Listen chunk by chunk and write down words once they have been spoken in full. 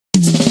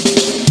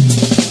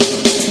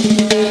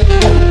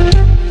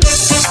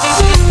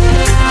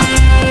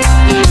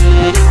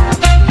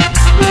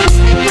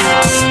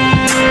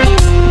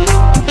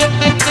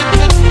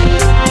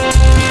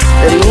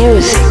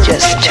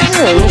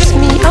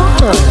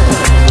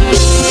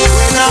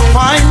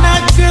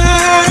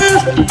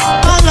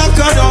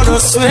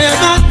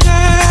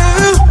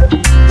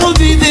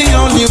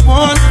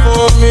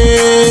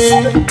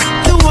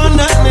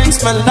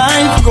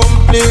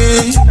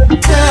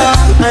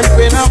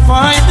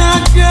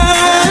that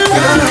girl,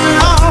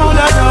 I hold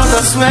her down,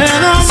 I swear,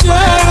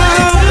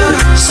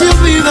 she'll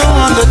be the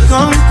one that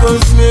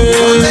conquers me.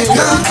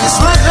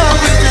 My love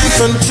will take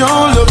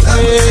control of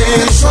me.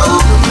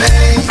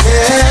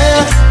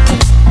 Yeah.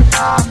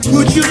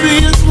 Would you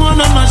be at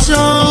one of my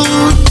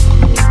shows?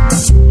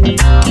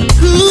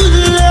 Good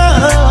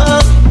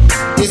love,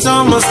 it's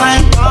almost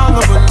like all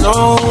of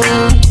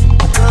alone.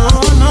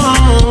 No.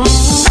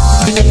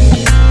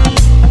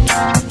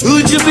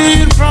 Would you be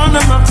in front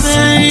of my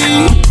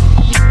face?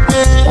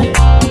 Yeah.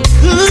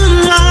 Good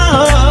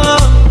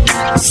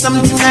love,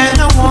 something that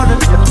I wanna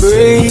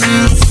embrace.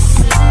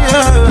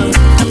 Yeah.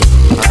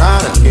 I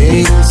got a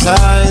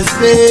king-size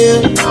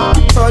bed,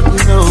 but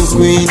no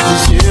queen to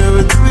share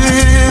it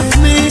with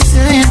me.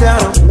 Say that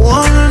I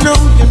wanna know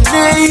your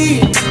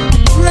name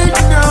right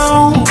now.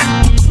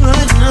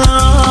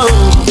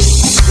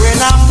 When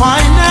I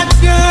find that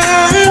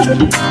girl,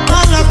 I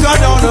look her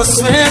down, I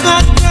swear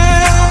that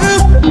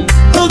girl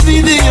will be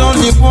the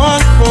only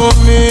one for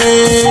me,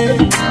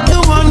 the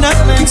one that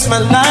makes my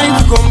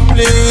life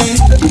complete.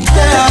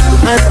 Yeah,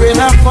 and when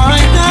I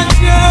find that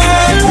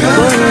girl,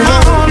 I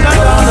hold her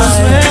down, I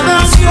swear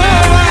that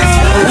girl,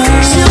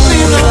 she'll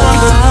be the one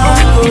that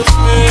conquers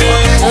me.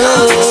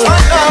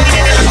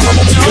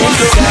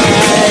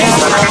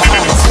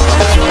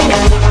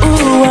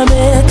 Ooh, I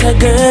met a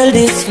girl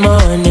this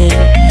morning.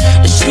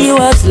 She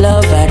was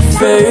love at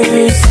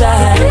first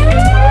sight.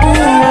 Ooh,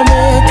 I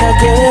met a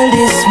girl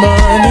this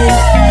morning,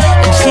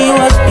 and she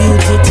was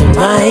beauty to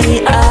my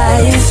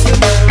eyes.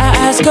 I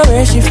asked her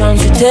where she from,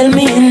 she tell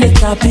me in the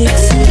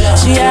tropics.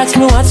 She asked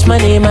me what's my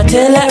name, I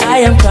tell her I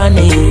am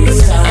Connie.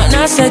 And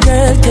I said,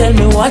 girl, tell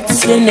me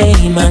what's your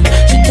name, and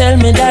she tell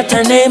me that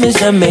her name is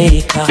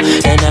Jamaica.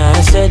 And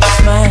I said,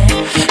 smile,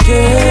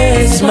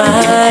 girl,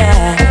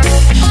 smile.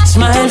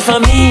 Smile for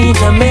me,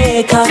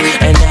 Jamaica.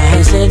 And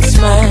I said,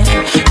 smile,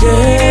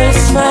 girl,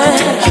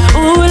 smile.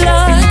 Ooh,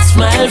 Lord,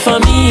 smile for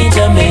me,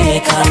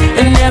 Jamaica.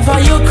 And never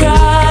you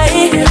cry,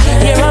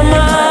 here am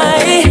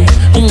I.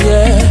 And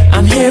girl,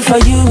 I'm here for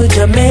you,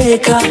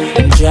 Jamaica.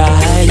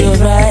 Dry your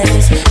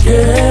eyes,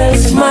 girl,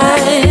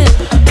 smile.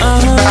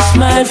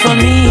 Smile for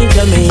me,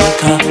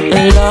 Jamaica.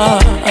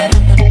 Lord,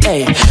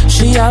 hey,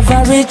 she have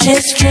a rich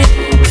history.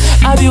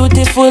 A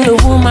beautiful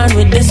woman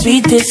with the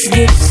sweetest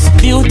gifts.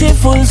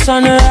 Beautiful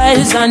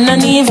sunrise and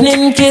an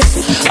evening kiss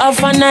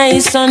of a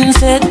nice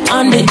sunset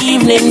on the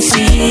evening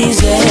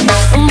season.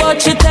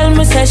 But she tell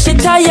me, say she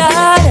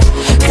tired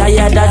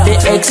of the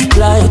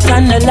exploit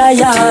and the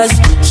liars.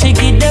 She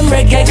give them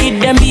reggae, give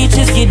them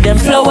beaches, give them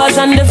flowers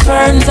and the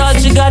ferns. All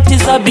she got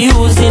is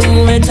abuse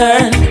in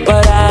return.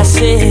 But I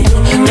say,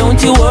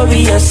 don't you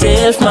worry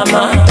yourself,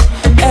 mama.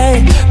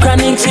 Hey,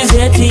 Chronics is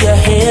here to your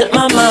help,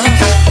 mama.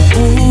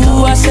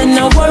 Ooh, I said,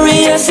 no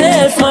worry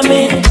yourself,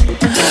 mommy.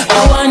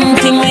 One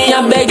thing me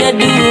I beg you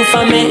do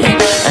for me.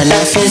 And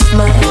I said,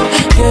 smile,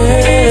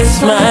 girl,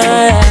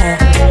 smile.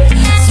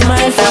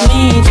 Smile for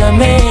me,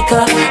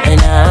 Jamaica.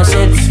 And I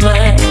said,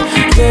 smile,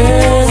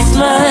 girl,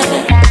 smile.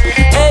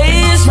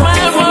 Hey,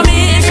 smile for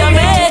me,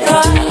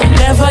 Jamaica.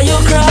 Never you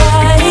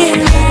cry,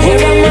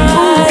 here am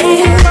I.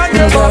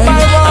 Girl,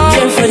 I'm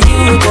here for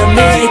you,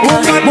 Jamaica.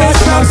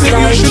 What's my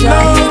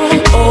sunshine?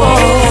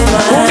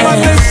 Woman,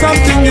 there's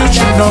something you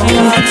should know.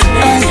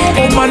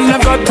 Woman,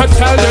 never to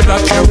tell you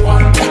that you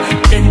want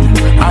in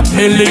a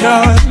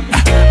million.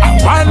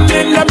 One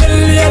in a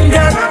million,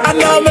 girl.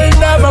 And I will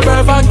never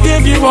ever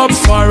give you up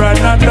for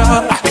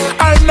another.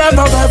 I'll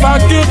never ever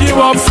give you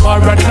up for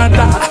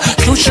another.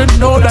 You should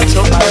know that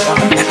you're my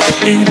one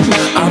in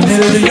a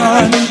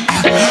million.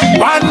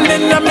 One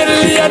in a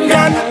million,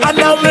 girl. And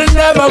I will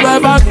never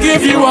ever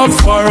give you up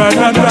for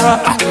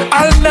another.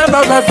 I'll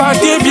never ever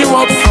give you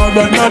up for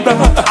another.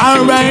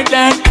 Alright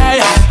then,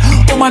 hey.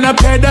 Woman, I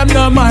pay them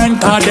no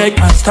mind, cause they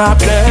can't stop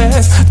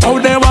this. How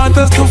they want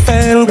us to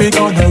fail, we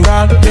gonna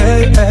rock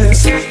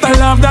this. The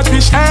love that we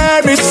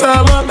share is so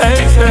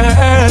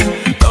amazing.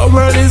 The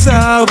world is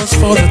ours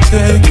for the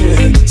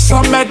taking.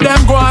 So make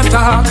them go and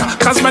talk,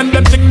 cause when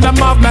them think them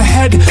off my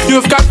head,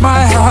 you've got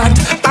my heart.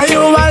 Are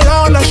you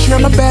alone? I share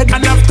my bed.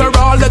 And after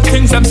all the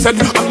things I'm said,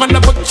 I'm gonna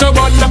put you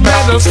on the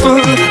pedestal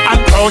and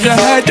throw your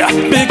head,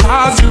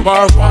 because you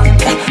are one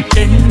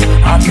in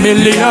a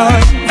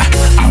million.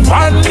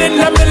 One in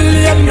a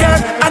million,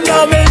 girl. And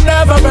I will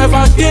never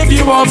ever give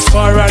you up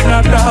for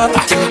another.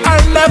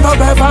 I'll never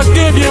ever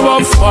give you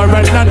up for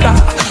another.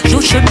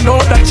 You should know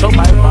that you're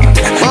my man.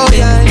 Oh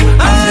yeah,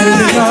 a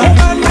million.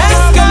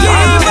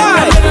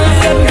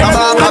 Come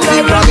on, come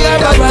on, from me,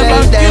 don't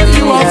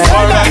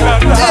tell them.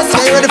 Let's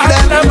get rid of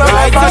them.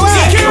 Right, watch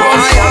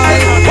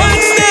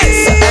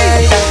this.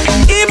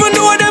 Even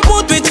though they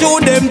put me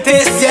through them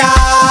tests,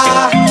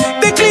 yeah,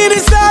 they clean the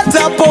start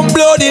up, pump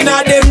blood in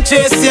a them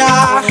chest,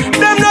 yeah.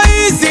 Them no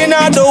easy in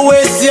a the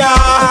west, yeah.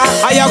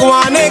 I go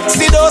on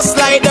Exodus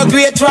like the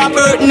great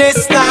Robert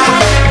Nesta.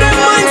 Them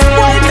minds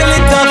spoiled till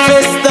it a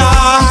festa.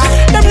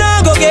 Them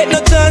now go get no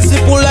chance to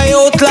pull I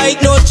out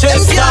like no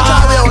Chester.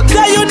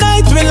 They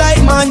unite we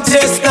like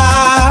Manchester.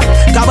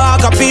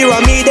 Kabaka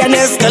pyramid and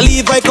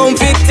Escalive I come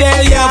fit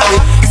tell ya.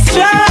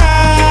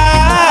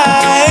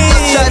 Strive.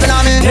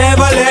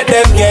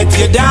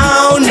 you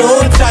down. No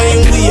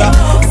time we are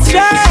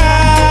strive.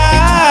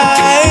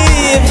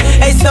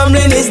 Hey,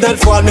 stumbling is not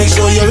fall. Make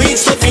sure you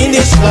reach the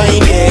finish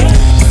line. Yeah.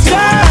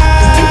 Strive.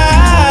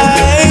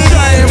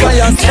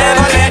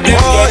 Never let them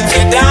get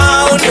you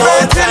down. No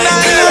time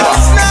we are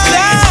strive.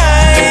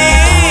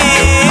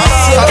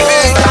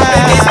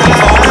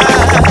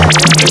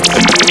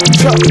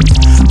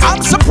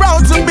 I'm so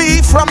proud to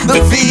be from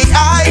the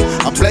VI,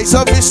 a place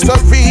of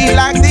history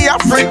like the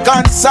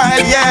African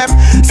side, yeah.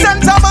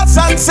 St. Thomas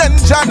and St.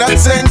 John and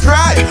St.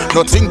 Croix,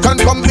 nothing can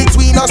come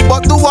between us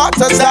but the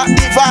waters that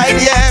divide,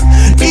 yeah.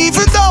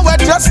 Even though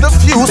we're just a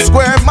few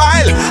square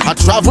miles, I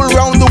travel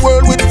around the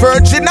world with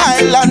Virgin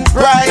Island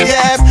pride,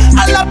 yeah.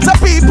 A lot of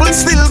people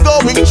still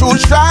going through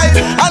strife,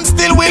 and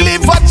still we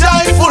live a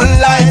joyful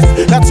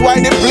life. That's why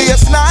the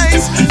place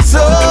nice,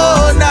 so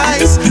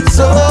nice,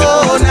 so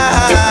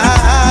nice.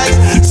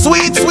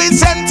 Sweet, sweet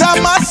St.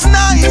 Thomas,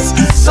 nice,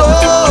 so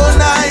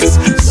nice,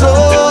 so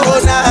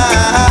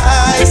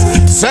nice.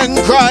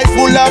 St. Croix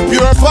full of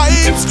pure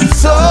vibes,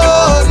 so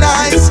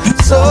nice,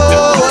 so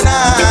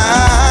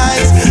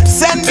nice.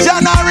 St.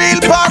 John a real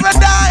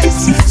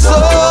paradise, so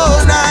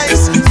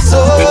nice,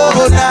 so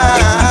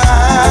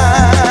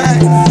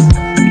nice.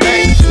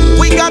 Hey,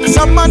 we got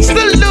so much to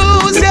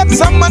lose, yet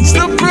so much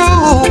to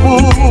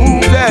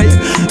prove. Hey,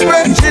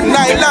 Virgin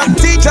Island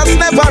teachers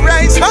never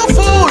raise no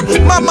fool.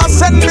 Mama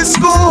sent me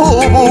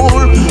school.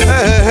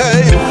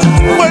 Hey,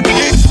 when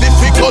it's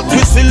difficult,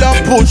 we still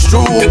have push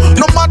through.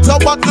 No matter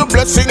what, the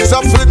blessings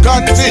of will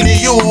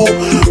continue.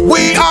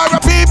 We are a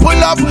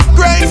people of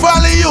great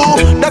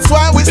value. That's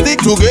why we stick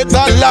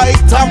together like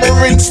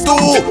tamarind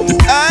stew.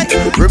 Hey,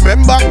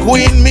 remember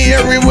Queen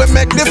Mary, we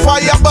make the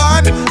fire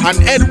burn, and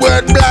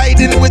Edward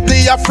Blyden with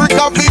the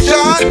Africa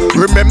vision.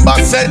 Remember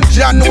St.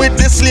 John with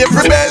the slave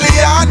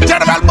rebellion.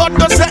 General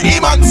Butler say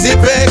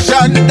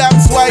emancipation.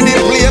 That's why the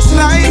place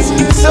nice,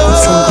 so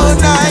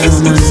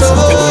nice, so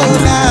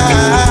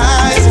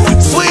nice.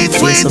 Sweet,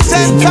 sweet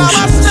St.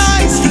 Thomas,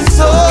 nice,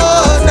 so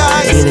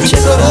nice,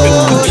 so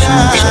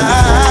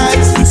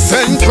nice.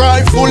 St.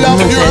 Croix full of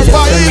pure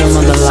vibes,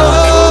 so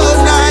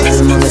nice,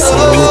 so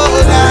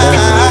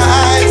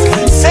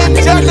nice. St.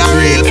 John a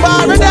real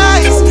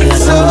paradise,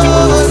 so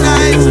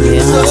nice,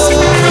 so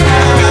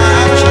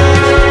nice.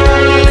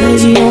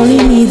 'Cause you only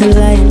need the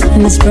light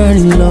when it's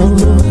burning low.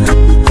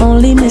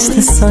 Only miss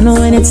the sun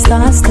when it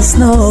starts to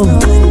snow.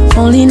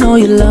 Only know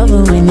you love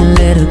her when you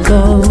let her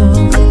go.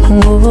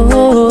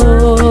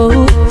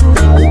 Oh,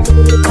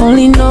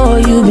 only know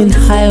you've been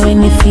high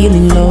when you're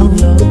feeling low.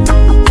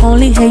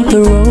 Only hate the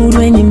road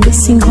when you're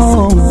missing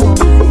home.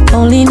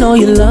 Only know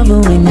you love her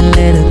when you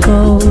let her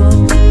go.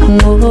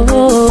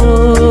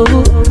 Oh,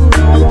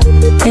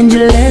 and you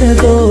let her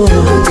go.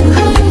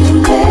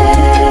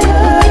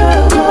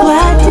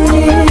 Why did you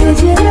let her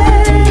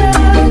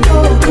go?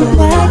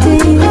 Why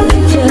did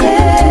you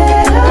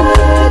let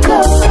her go?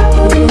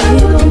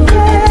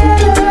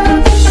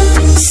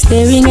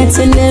 Staring at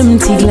an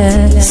empty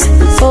glass,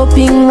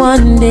 hoping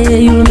one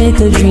day you'll make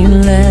a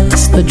dream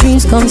last. But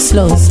dreams come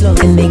slow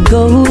and they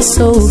go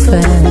so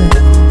fast.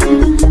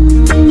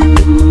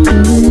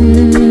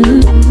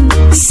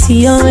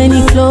 See how when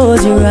you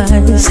close your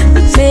eyes,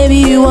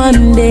 maybe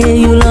one day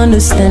you'll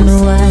understand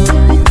why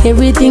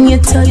everything you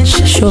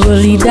touch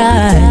surely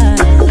die.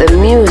 The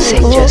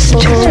music just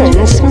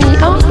turns me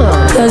on.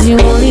 'Cause you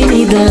only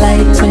need the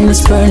light when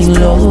it's burning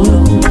low.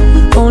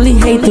 Only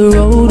hate the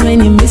road when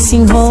you're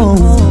missing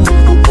home.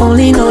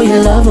 Only know you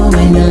love her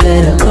when you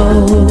let her go.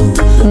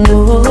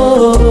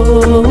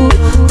 Oh,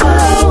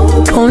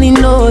 only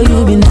know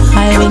you've been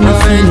high when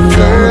you're feeling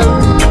low.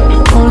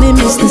 Only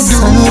miss the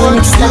sun when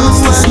it starts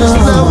to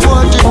snow.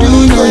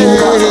 Only know you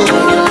love her.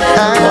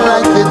 I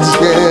like it,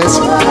 yes.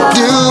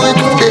 Do it,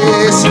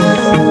 yes.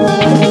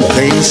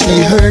 They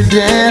see her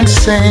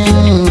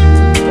dancing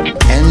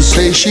and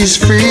say she's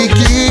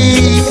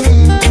freaky.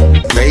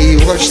 They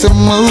watch the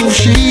move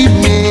she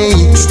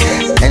makes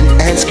and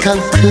ask how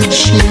good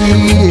she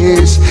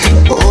is.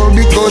 All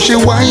because she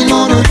whine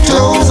on her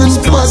toes and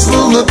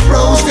puzzle the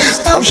pros.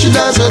 How she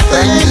does her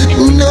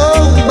thing,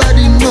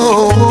 nobody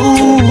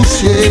knows.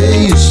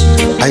 Yes,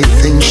 I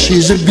think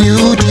she's a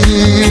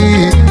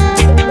beauty.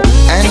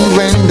 And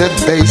when the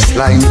bass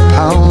line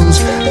pounds,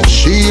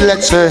 she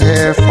lets her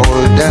hair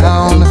fall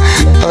down.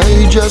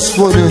 I just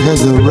wanna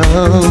hang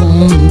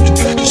around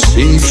to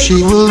see if she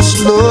will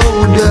slow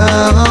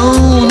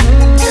down.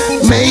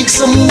 Make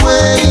some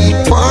way,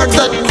 part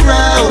that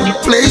crowd,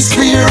 place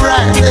me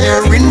right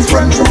there in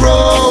front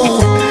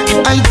row.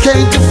 I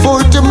can't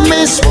afford to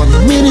miss 1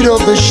 minute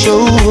of the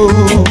show.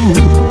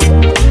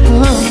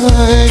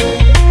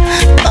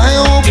 I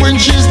hope when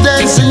she's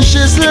dancing,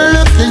 she's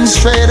looking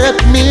straight at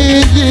me.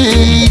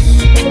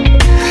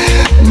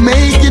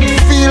 Make it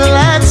feel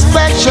like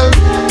special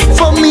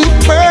for me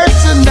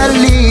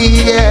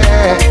personally,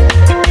 yeah.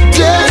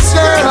 Dance,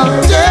 girl,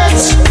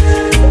 dance.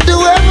 Do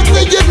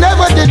everything you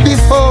never did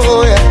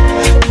before, yeah.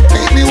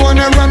 Make me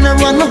wanna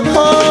run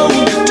home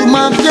to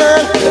my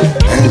girl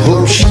and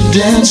hope she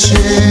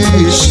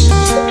dances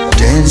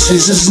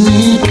as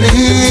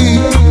neatly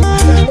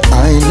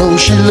I know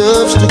she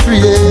loves to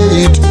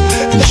create,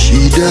 and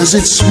she does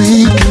it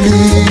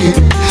sweetly.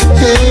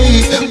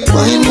 Hey,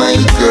 find my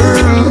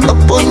girl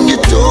up on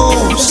your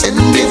toes, and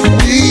if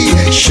we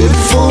should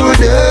fall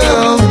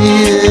down,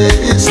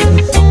 yes,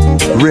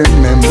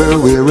 remember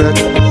we're at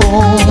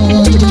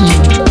home.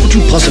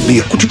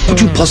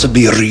 Could you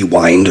possibly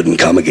rewind and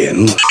come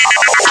again?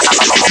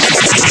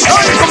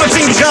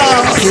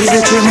 Give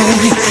it to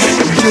me,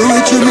 do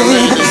it to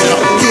me,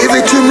 give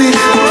it to me.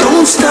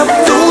 Don't stop,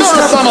 don't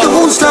stop,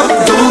 don't stop,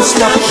 don't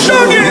stop.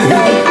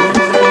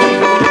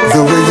 The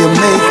way you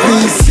make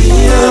me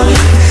feel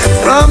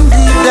from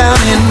deep down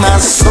in my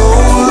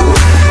soul,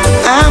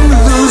 I'm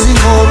losing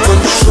all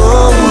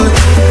control.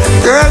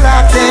 Girl,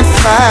 I can't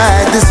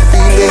fight this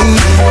feeling.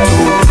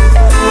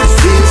 It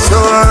feels so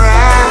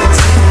right.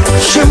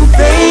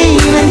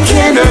 Champagne and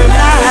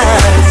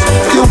candlelight,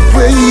 the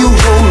way you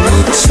hold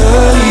me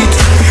tight.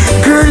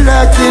 Girl,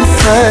 I can't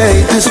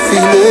fight this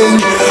feeling.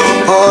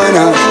 Oh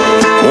no.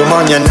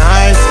 Woman, you're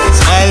nice.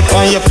 Smile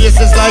on your face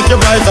is like you're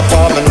right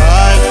upon my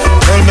life.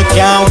 Girl, me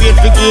can't wait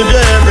to give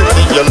you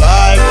everything you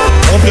like.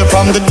 Hope you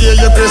from the day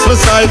your Christmas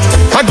sight.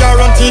 I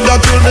guarantee that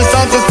you'll be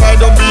satisfied.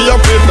 Don't be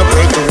afraid to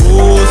break the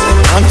rules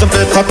and to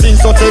better things,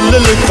 so tell the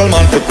little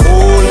man to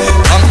cool.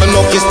 I'm my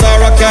lucky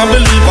star, I can't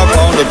believe I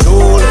found a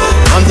jewel.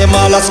 And them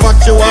all ask what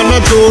you wanna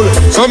do,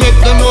 so make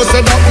them know say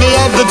that me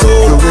have the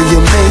tool. The way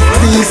you make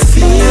me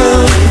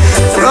feel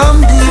from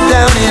deep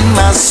down in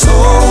my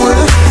soul,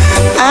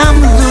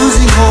 I'm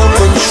losing all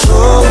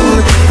control.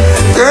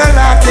 Girl,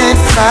 I can't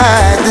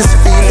fight this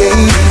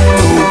feeling.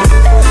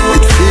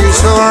 It feels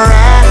so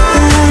right.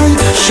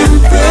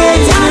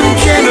 Champagne and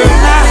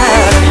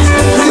candlelight,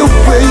 the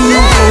way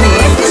you hold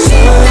me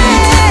tight.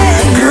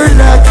 Girl,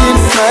 I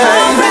can't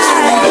fight this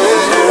feeling.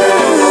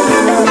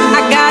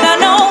 I gotta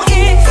know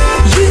if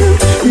you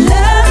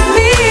love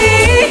me.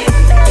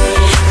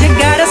 You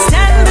gotta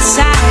stand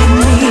beside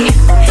me,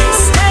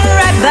 stand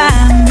right by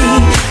me,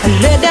 and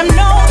let them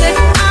know that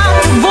I'm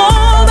the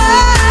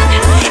woman.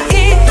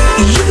 If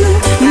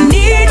you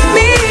need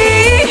me,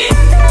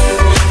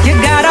 you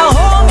gotta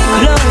hold me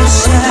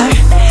closer,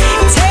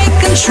 take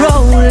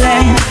control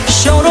and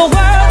show the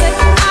world that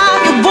I'm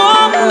your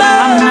woman.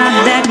 I'm not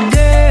that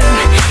girl,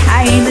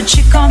 I ain't the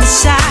chick on the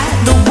side,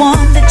 the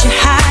one that you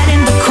hide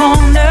in the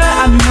corner.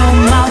 I know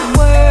my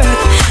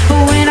worth,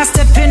 but when I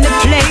step into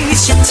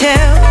place, you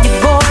tell your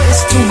boys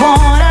to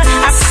wanna.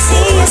 I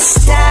see your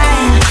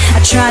style, I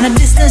try to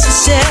distance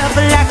yourself,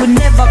 but like we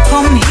never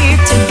come here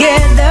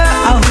together.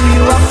 Oh,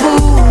 you a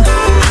fool,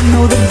 I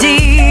know the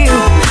deal.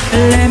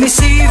 Let me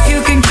see if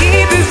you can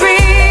keep it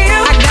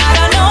real. I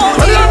gotta know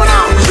if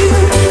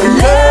you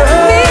love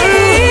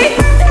me.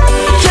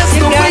 Just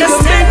you gotta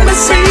stand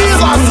beside me,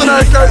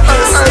 stand by me.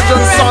 Let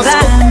them know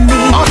that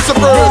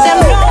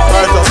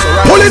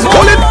Pull it,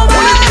 pull it.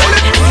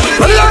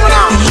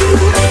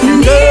 you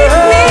need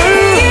me.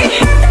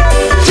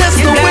 Just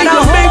the way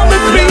you make me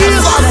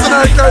feel.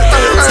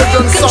 Take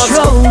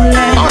control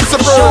and show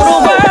the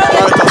world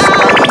that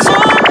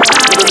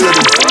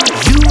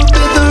You will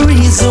be the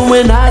reason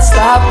when I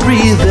stop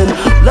breathing.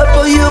 Love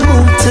how you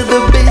move to the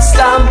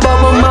baseline,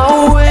 bubble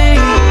my way.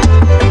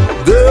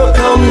 Girl,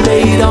 come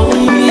lay on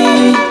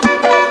me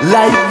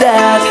like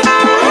that.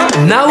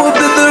 Now will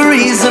be the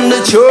reason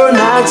that you're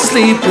not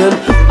sleeping.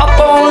 Up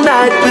all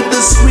night with the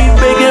sweet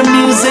reggae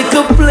music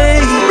to play.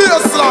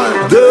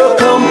 Girl,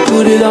 come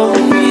put it on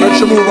me Let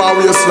you move our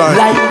waistline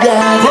like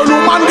that. Well,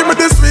 woman, give me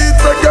the sweet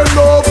reggae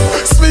love,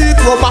 sweet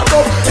rubber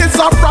dub. It's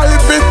a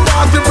private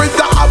party with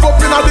the ab up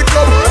in the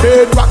club.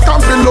 Head back and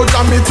pillow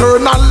jam, me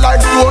turn on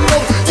like stone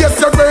love. Yes,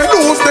 you may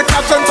lose the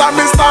cash and time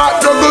me start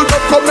juggle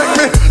up. Come make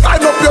me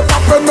line up your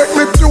pop and make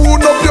me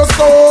tune up your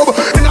stove.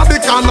 In the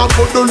corner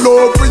put the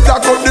love, we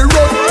just cut the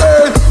road.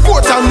 Hey, more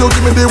time you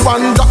give me the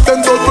one drop,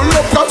 then double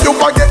up. Cause you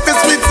forget the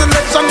sweet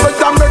selection, but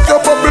I make your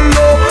bubble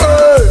up.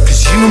 Hey,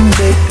 Cause you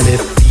make me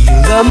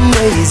feel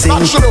amazing.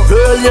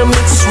 Girl, your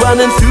mix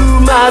running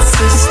through my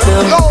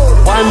system.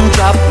 One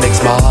drop makes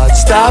my heart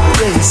stop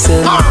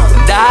racing,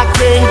 and I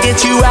can't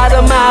get you out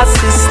of my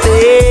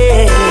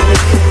system.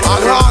 I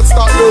can't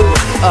stop you.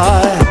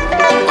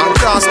 I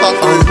can't stop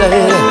you.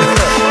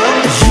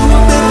 You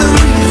be the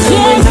reason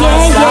when I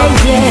stop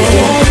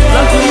breathing.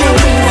 Love when you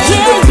move to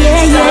the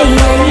baseline,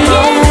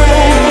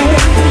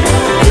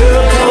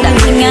 girl, come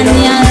nothing on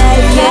your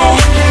life,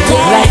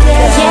 like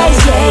that.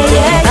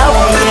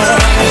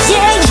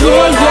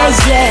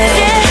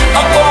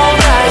 Up all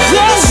night,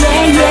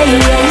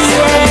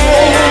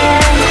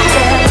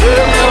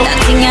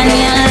 Nothing on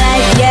your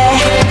life,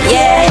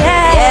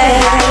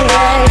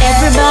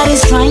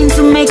 Everybody's trying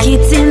to make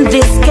it in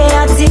this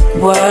chaotic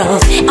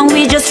world, and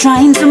we just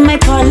trying to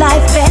make our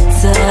life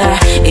better.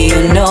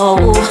 You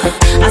know,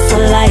 I saw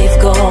life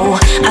go,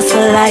 I saw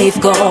life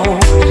go.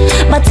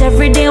 But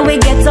every day we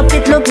get up,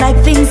 it look like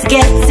things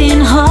getting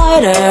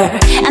harder,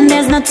 and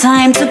there's no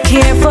time to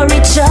care for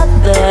each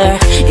other.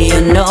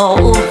 You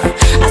know,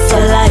 I saw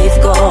life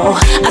go,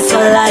 I saw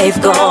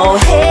life go.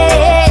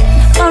 Hey,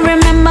 but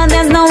remember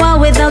there's no one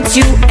without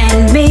you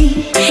and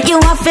me. You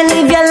have have to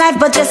live your life,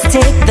 but just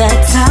take the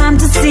time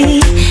to see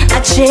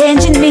a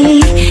change in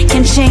me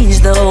can change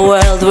the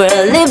world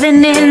we're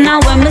living in. Now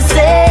when we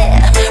say,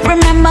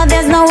 remember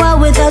there's no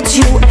world without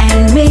you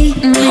and me.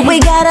 We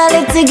gotta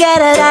live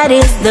together, that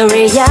is the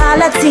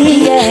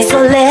reality.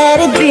 So let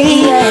it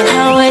be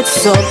how it's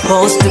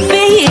supposed to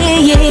be.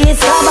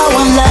 It's all about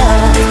one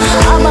love,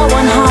 all about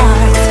one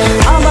heart,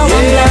 all about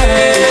one blood,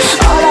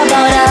 all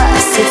about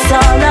us. It's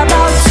all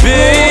about you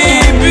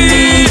and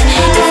me.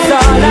 It's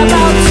all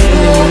about you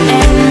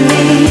and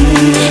me.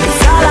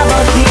 It's all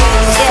about you.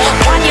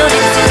 One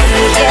unity,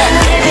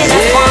 living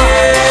as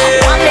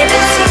one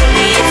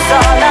liberty. It's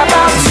all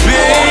about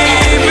you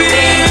and me.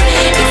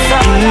 It's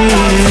all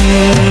about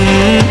you.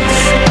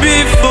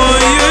 Before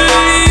you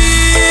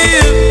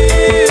leave,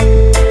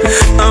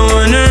 I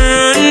wanna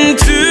run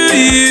to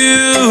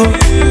you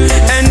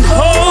and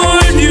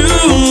hold you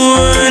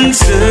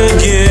once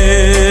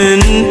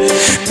again.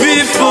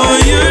 Before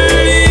you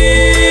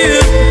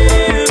leave,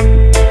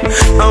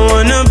 I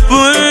wanna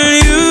pull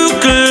you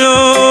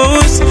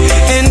close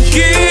and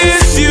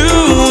kiss you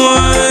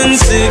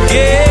once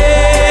again.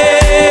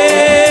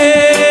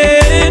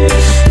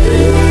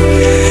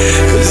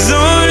 'Cause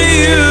only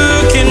you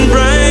can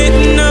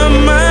brighten up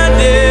my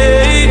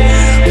day.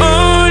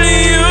 Only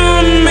you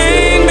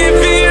make me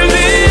feel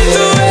this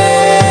way.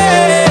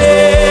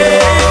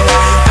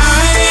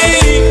 I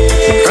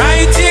cry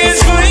tears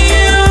for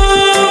you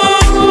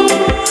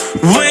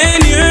when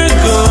you're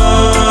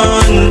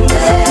gone.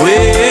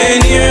 When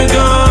you're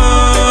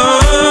gone,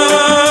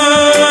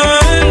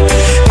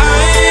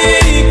 I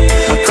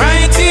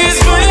cry tears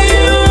for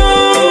you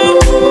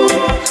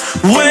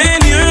when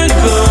you're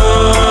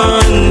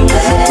gone.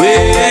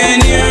 When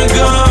you're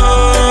gone,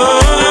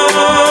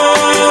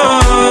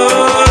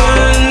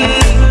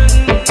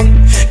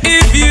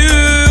 if you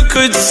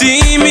could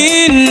see me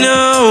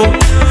now,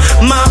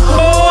 my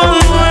whole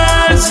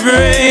world's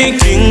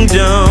breaking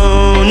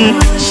down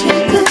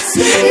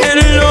and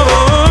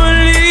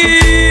lonely.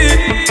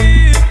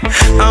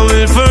 I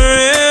will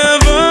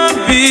forever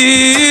be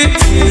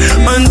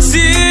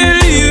until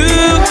you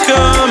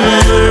come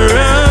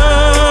around.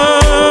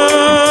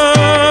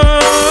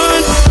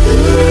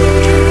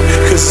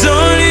 'Cause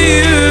only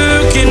you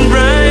can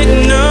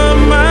brighten up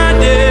my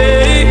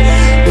day.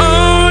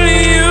 Only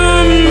you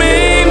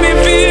make me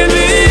feel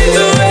this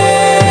way.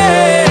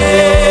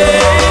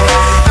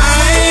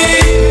 I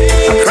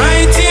cry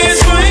tears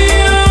for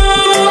you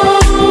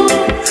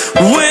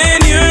when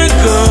you're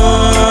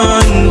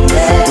gone.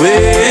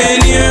 When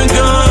you're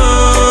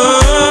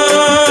gone,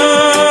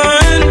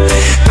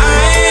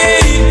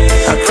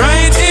 I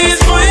cry tears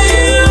for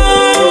you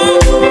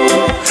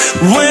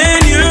when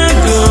you're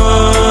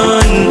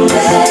gone.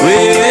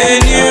 When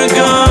you're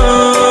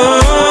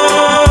gone.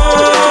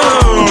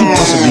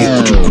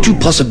 Could you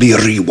possibly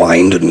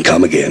rewind and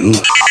come again?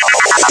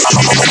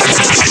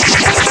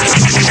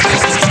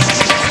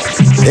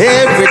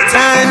 Every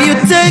time you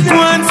take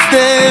one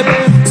step,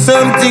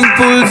 something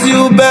pulls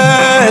you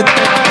back.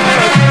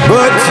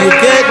 But you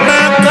get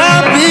back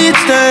up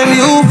each time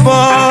you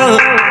fall.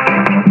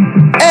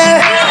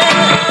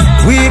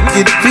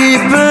 Wicked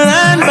people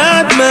and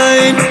bad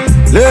mind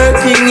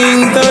lurking in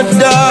the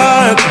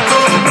dark.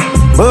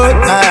 But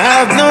I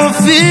have no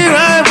fear,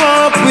 I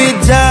walk with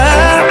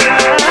Jah.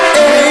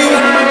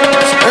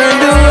 Turn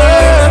the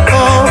world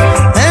off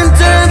and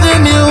turn the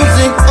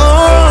music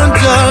on.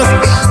 Just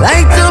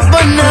light up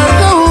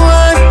another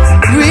one.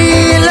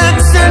 Relax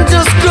and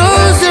just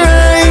close your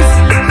eyes.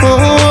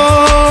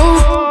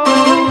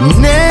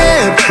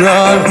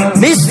 Natural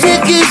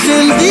mystic is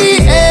in the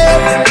air.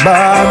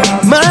 But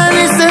man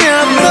is I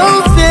have no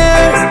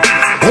fear.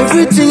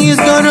 Everything is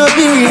gonna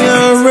be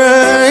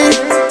alright.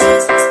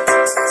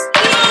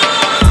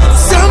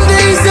 Some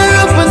days are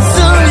up and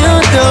some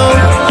you're down.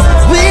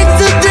 Week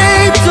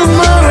today,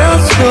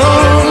 tomorrow's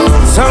gone.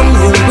 Some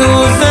you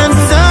lose and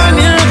some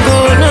you're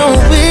gonna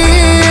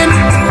win.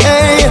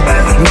 Hey,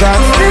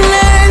 that's the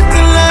life,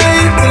 the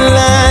life, the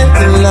life,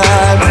 the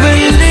life we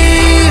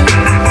live.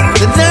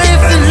 The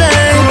life, the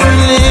life we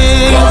live.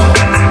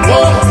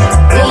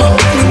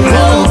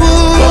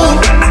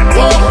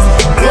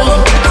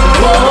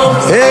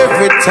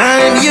 Every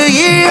time you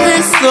hear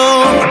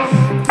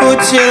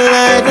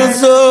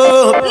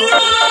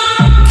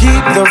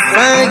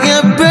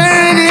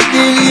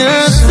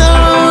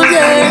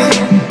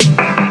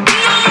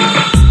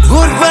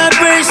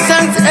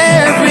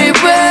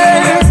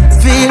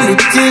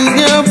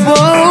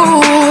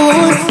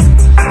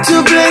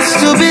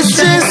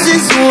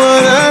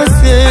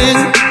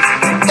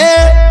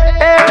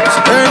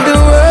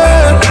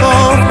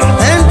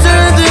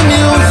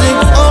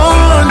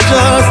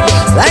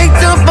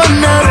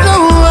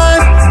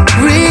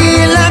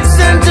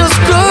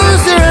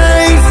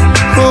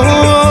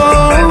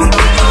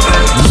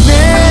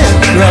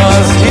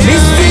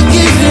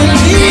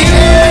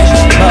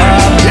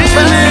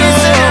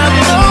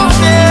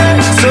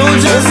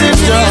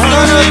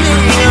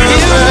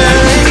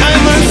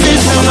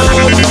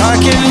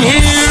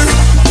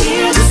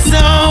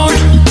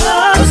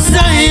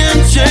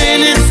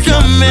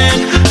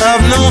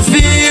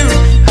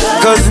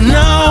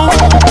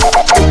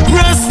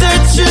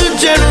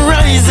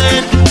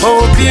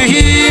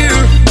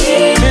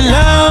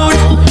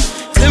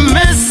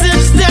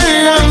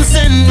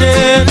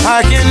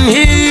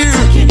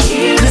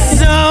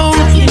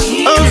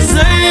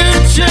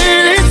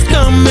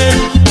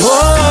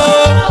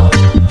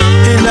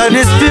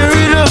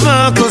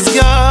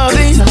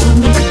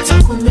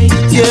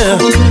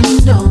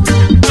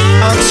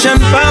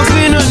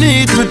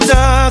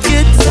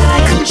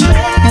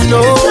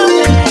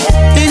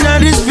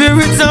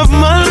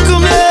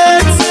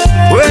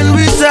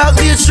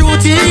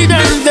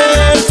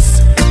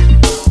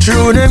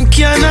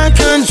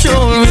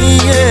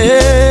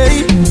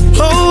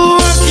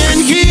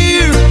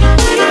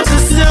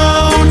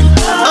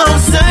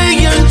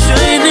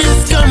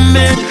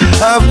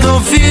have no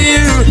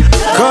fear,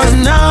 cause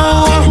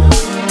now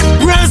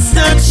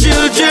Rasta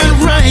children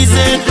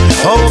rising.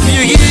 Hope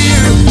you hear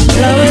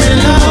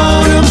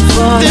loud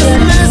this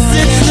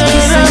message that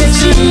I'm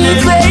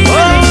tuning.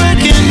 Oh, I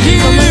can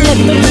hear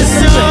the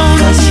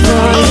sound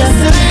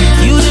outside.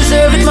 You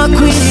deserve it, my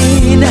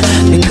queen,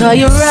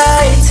 because you're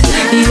right.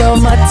 You're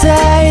my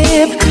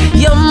type,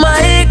 you're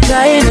my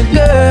kind of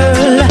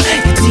girl.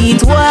 Your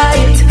teeth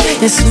white,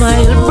 your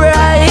smile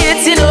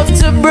bright enough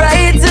to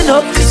brighten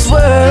up this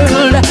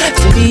world.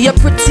 To be a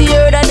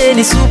prettier than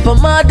any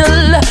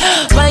supermodel.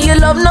 Man, you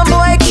love no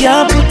boy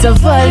can't put a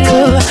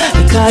value.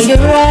 Because you're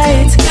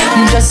right,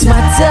 just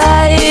my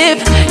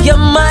type, you're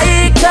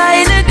my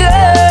kind of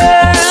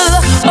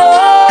girl.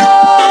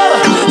 Oh,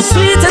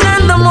 sweeter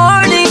than the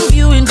morning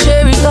view in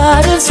cherry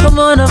gardens from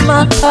one of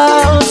my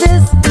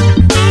houses.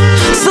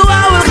 So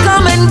I will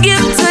come and give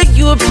to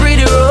you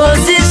pretty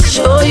roses,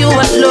 show you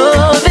what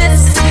love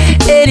is.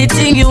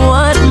 Anything you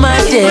want, my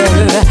dear,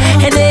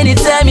 and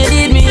anytime you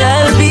need me,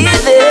 I'll be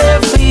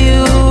there for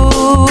you.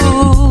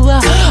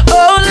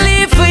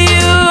 Only for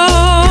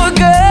you,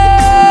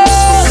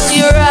 girl.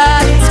 You're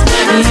right,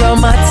 you're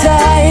my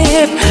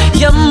type,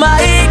 you're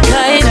my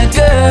kind of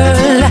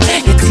girl.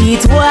 Your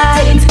teeth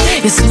white,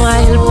 your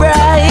smile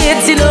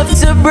bright enough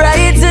to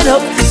brighten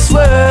up this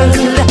world.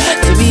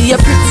 To be a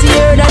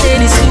prettier than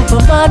any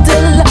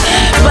supermodel.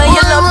 But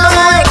you love the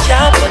more I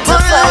can't put a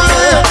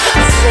fire.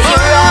 Say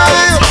you're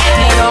right,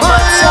 you're my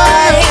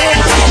type,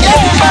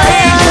 you're my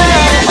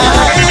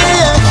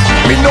kind.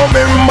 Me no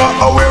remember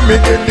how where me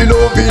get the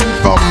loving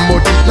from,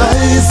 but it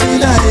nice,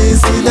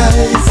 nice,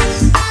 nice.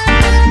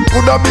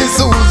 Coulda be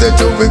Susie,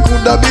 Joey,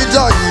 coulda be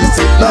Joyce.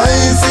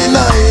 Nice,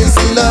 nice,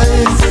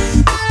 nice.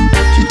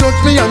 She touch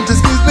me and she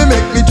squeeze me,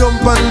 make me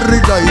jump and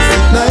rejoice.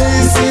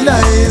 Nice,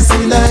 nice,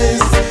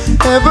 nice.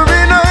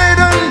 Every night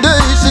and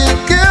day she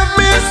give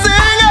me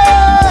singing.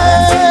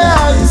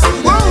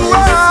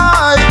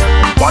 Why?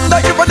 Wonder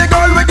if the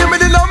girl will give me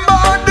the number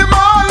at the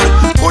mall.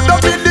 Coulda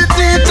be the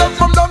teacher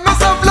from down the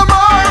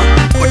Lamar.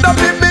 Coulda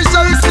be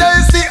Bishop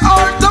Stacy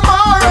or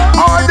tomorrow,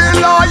 or the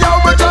lawyer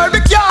will drive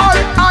the car.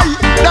 Aye,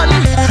 then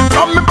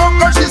from me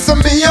bunker she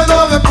some me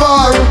another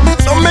par.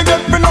 So me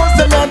get pronounced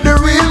them at the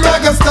real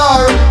mega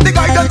star. The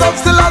guy that up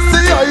still I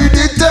see I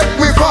did take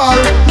me far.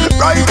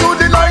 Right to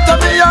the night of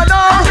me and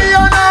her.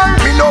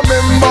 Me no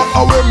remember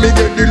how where me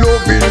get the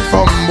loving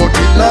from, but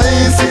it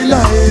nice,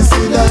 nice,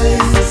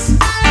 nice.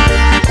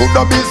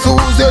 Coulda be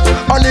Suzette,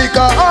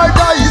 Anika or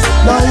Dice.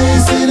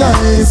 Nice,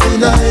 nice,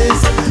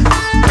 nice.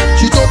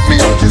 She touch me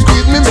and she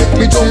squeeze me, make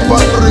me jump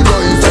and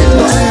rejoice.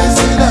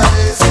 Nice,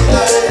 nice,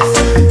 nice.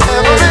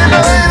 Every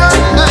night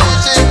and day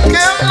she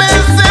keep me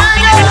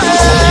singing.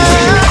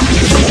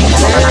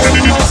 There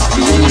must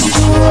be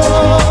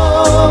strong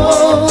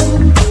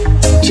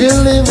to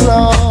live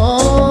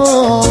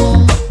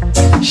long.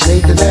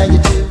 Shake the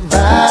negative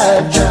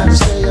vibe, trying to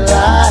stay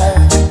alive.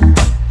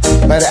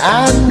 But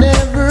I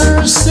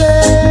never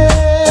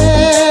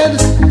said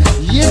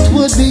it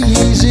would be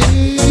easy.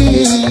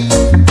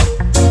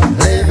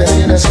 Living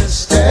in a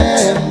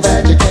system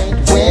that you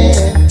can't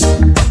win.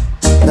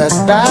 That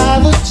by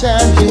the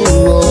time you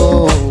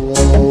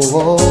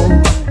roll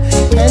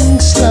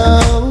and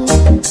slow,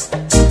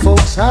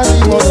 folks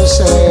hardly wanna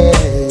say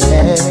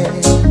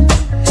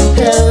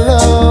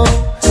hello.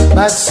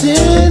 But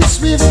since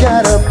we've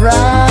got a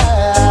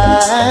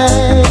pride,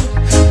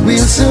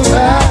 we'll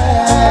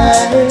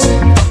survive.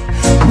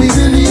 We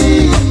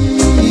believe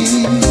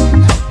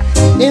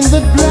in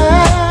the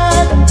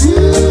black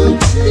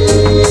beauty.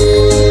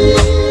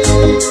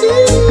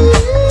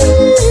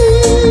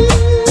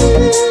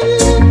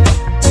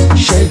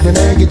 Shake the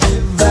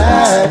negative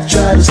vibe,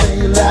 try to stay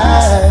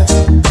alive.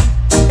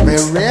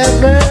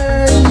 Wherever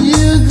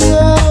you go,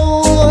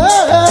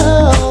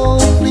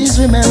 please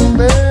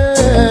remember,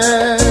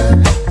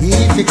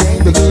 if you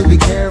can't be good, be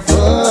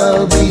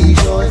careful, be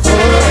joyful.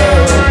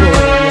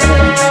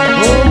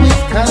 Oh,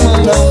 we've come a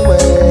long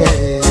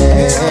way,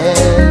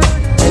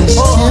 and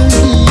still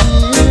here,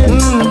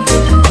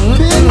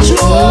 been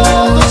through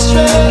all the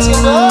stress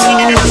and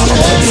all the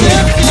stress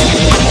and fear.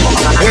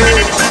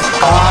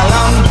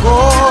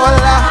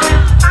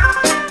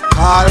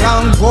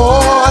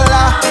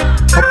 Angola,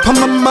 up on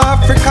my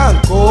African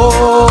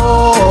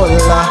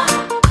Angola,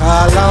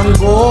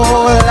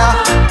 Angola,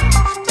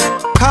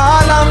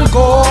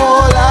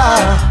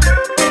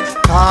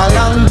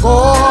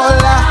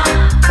 Angola,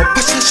 up a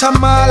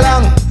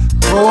Shamalang,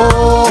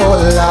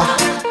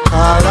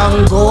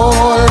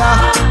 Angola.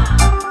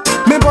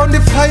 Me burn the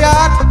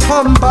fire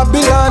from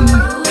Babylon,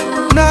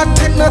 not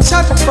take no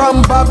chat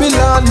from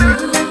Babylon.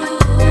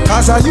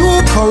 Cause a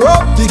you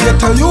corrupt, we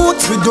get a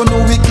youth, we don't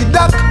know wicked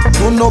duck,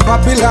 don't know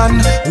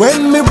Babylon.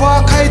 When me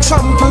walk, I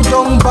trample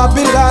down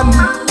Babylon.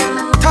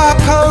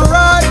 Talk and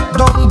ride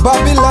down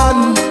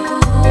Babylon.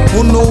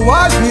 Who know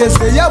what ways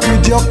they are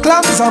with your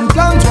clams and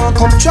plans. Won't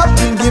come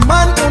trapping the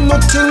man who no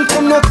think,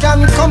 who no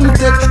can come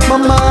take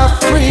Mama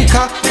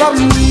Africa from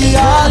me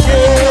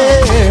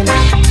again.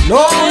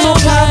 No, no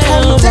can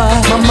come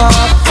take Mama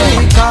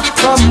Africa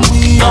from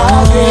me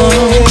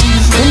again.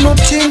 Who no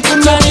think, who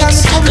no can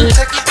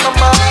take some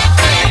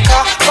Africa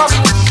from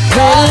me.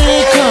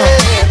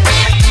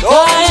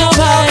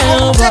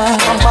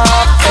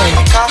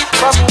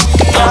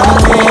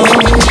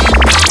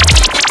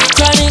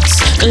 Chronics,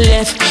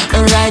 left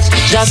and right,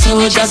 just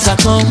how just a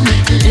come,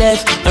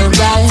 left and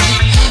right.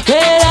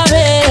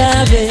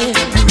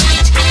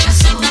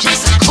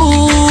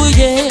 Ooh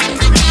yeah,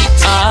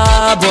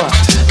 ah boy.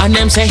 And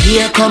them say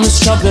here comes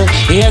trouble,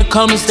 here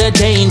comes the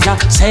danger,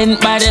 sent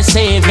by the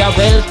Savior,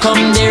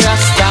 welcome the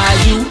Rasta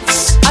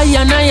youths. I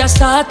and I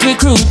start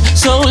recruit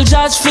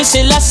soldiers for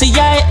Selassie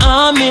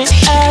army.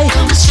 Aye.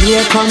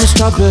 Here comes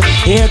trouble,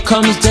 here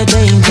comes the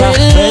danger,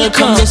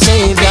 welcome the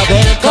Savior,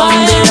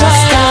 welcome the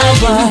Rasta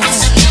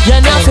youths.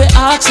 You're not for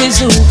axes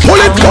who pull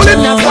it.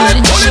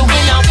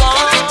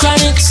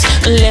 Chronics,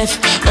 left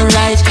and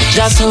right,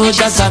 just how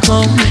just a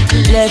come,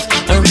 left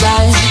and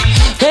right.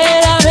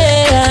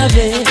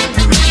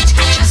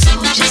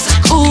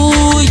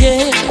 Ooh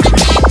yeah,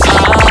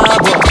 ah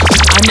boy.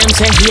 And them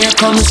say here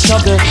comes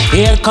trouble,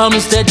 here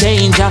comes the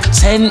danger,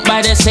 sent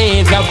by the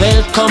Savior,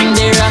 welcome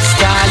the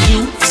Rasta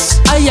youths.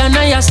 I and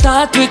I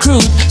start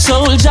recruit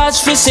soldiers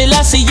for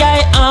Selassie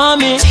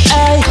army.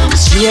 Aye.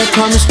 Here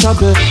comes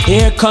trouble,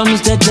 here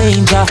comes the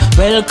danger,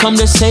 welcome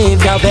the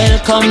Savior,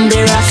 welcome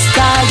the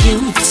Rasta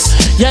youths.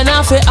 You're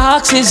not for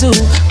axes who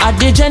at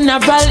the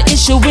general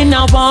issue in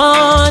a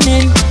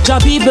warning.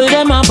 Job people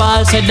them a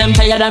ball, said them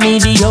tired of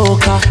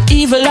mediocre.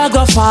 Evil a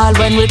go fall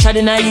when we tried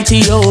in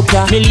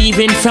Ethiopia.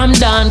 Believing from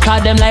down,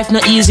 cause them life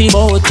no easy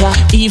boat.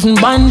 Even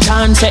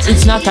Bantan said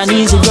it's not an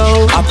easy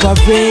road.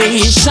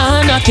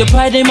 Operation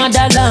occupy the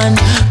motherland,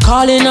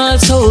 calling all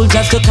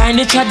soldiers to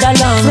kindly tread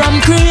along. From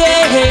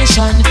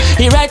creation,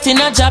 he writing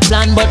a job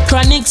plan, but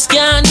Chronics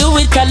can't do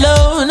it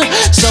alone.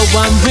 So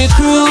I'm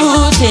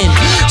recruiting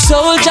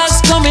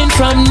soldiers coming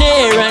from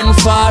near and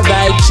far.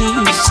 I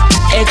choose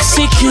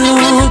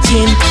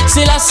executing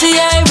Selassie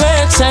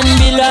works and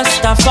be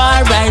lost a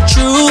far right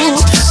through.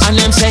 And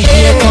them say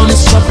here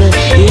comes trouble,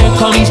 here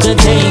comes the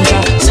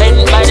danger,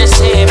 sent by the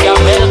Savior,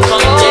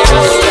 welcome the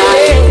Rasta.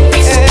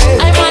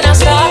 I wanna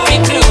start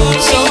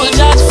recruit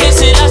soldiers for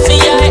Selassie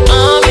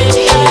army.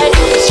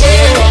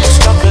 Here comes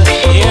trouble,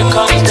 here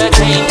comes the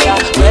danger,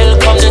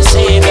 welcome the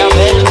Savior,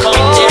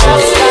 welcome the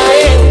Rasta.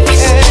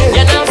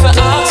 You're not for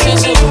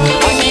axes who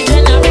on the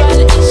general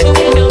issue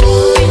we know.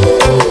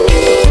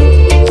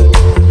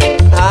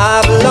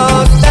 I've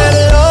lost that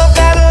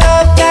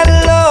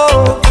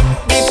love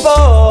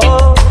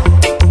before.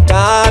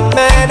 Got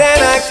mad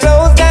and I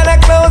closed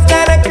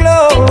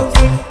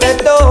the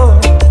door.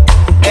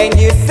 And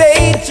you say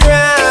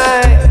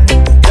try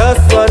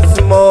just once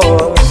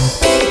more.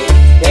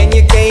 Then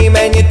you came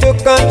and you took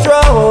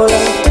control.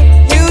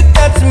 You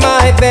touched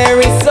my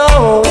very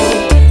soul.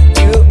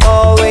 You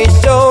always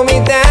show me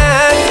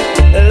that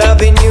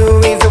loving you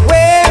is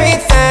where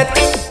it's at.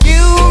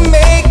 You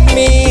make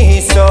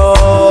me so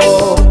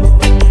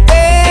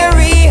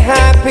very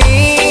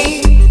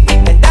happy,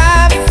 and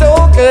I'm so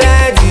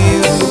glad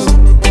you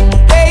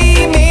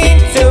came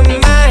into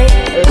my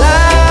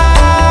life.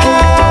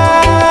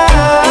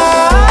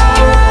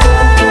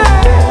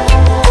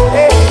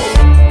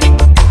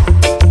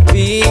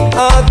 The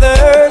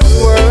others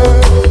were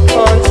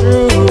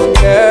untrue,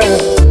 girl,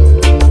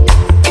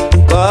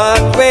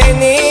 but when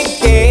it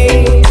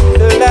came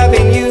to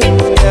loving you,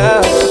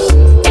 girl,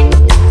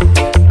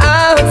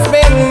 I'll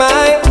spend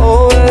my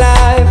whole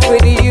life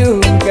with you,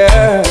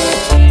 girl.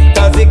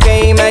 Cause you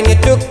came and you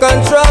took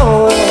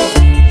control.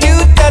 You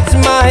touched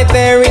my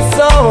very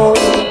soul.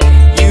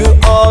 You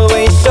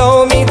always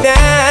show me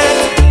that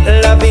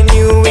loving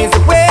you is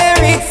where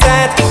it's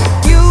at.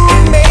 You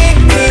make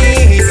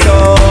me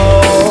so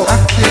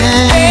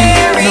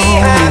very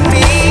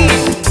happy,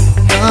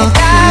 and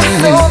I'm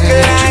so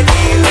glad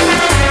you.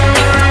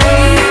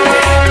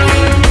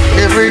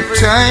 Every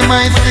time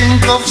I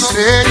think of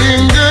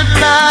saying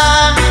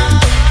goodbye,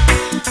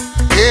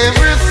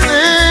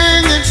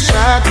 everything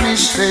inside me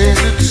says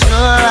it's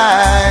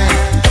alright.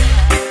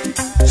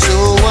 So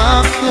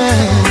I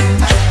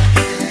can't,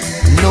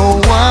 no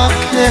I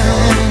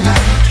can't,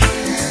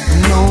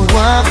 no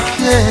I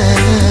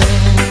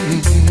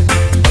can't.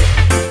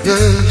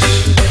 Yes,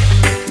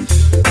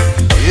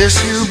 yes,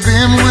 you've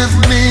been with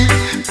me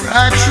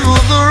right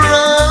through the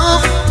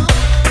rough,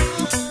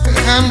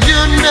 and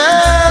you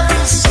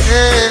never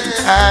said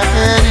I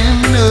had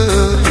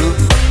enough.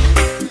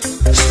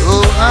 So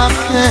I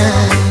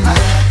can't,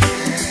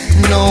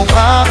 no I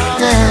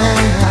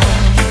can't,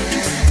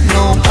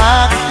 no I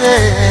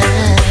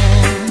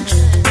can't.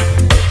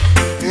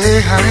 Hey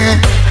honey,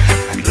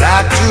 I'd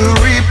like to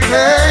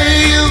repay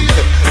you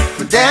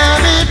for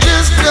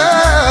damages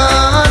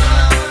done.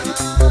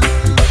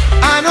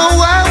 I know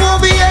I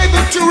won't be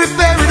able to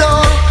repair it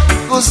all,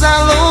 'cause I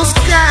lost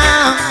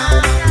count.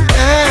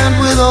 And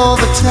with all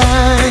the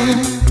time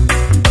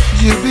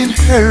you've been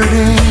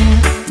hurting,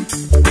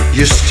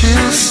 you're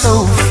still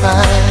so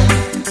fine,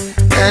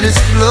 and it's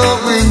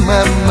blowing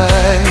my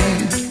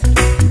mind.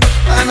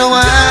 I know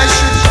I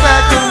should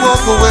back and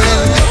walk away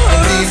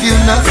and leave you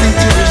nothing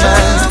to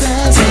remind.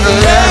 Till the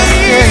last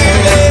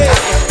day.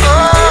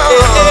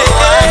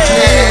 Oh.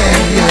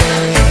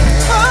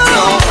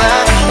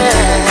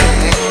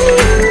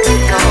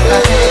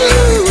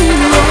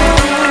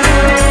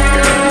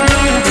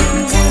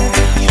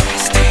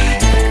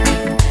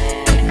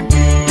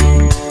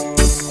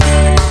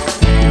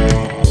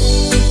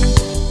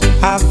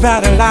 I've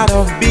had a lot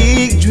of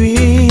big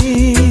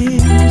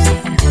dreams.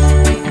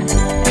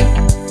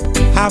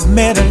 I've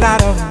made a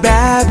lot of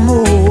bad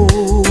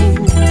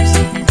moves.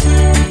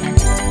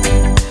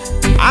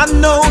 I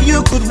know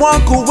you could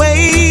walk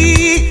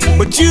away,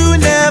 but you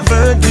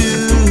never do.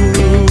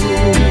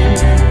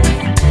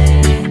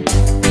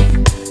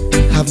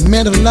 I've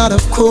met a lot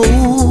of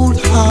cold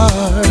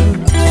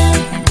hearts.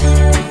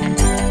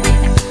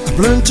 I've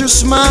learned to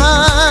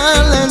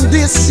smile and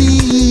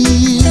deceive.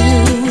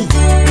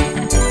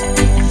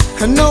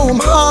 I know I'm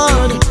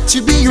hard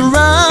to be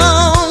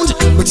around,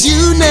 but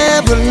you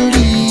never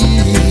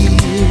leave.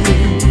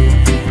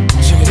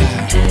 Check it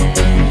out.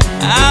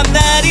 I'm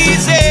not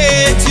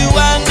easy to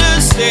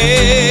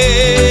understand,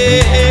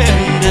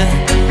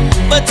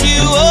 but you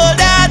hold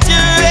out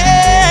your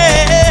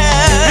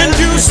hand, and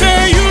you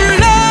say you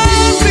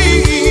love me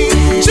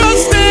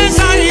just as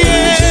I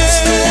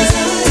am.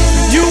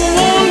 You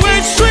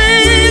always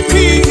treat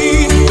me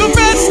the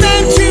best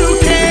that you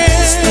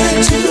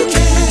can.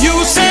 You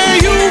say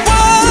you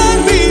want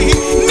me,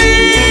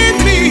 need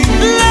me,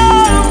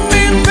 love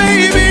me,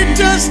 baby,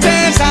 just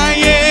as I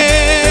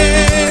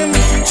am,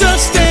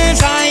 just as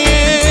I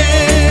am.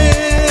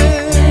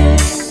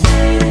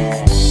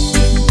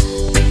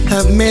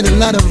 I've made a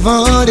lot of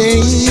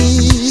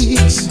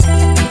heartaches.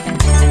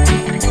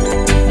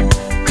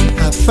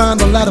 I've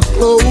found a lot of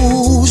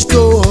closed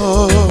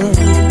doors.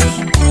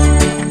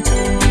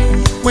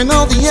 When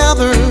all the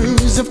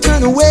others have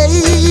turned away,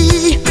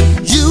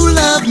 you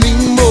love me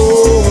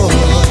more.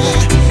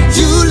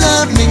 You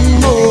love me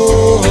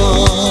more.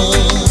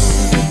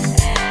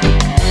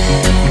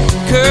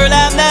 girl,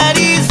 I'm not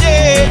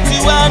easy to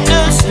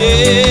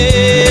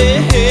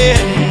understand,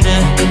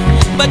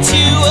 but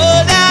you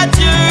hold out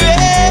your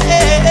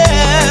hand,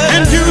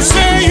 and you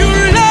say you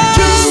love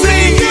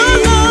me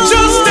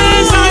just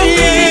as I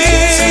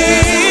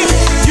am.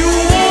 You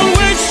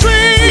always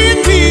treat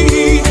me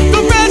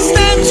the best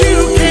that you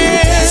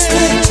can.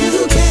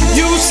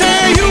 You say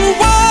you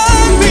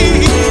want me,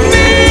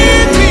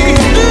 need me,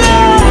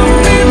 love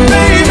me,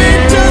 baby,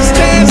 just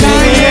as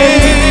I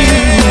am,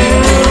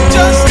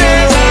 just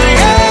as I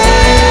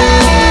am,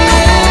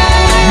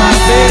 my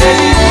baby.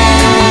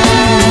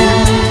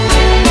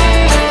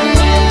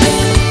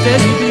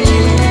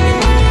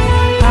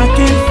 I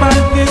can't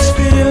fight this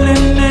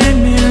feeling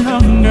any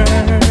longer,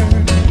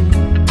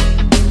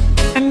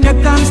 and yet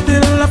I'm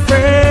still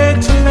afraid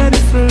to let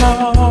it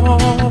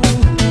flow.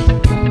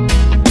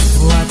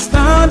 What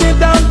started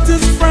out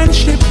as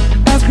friendship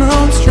has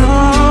grown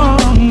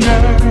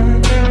stronger.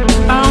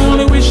 I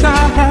only wish I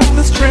had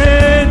the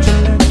strength to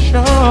let it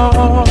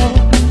show.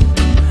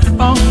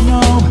 Oh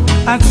no,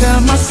 I tell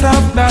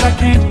myself that I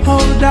can't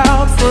hold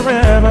out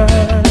forever.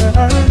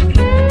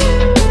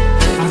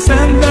 I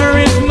said there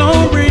is no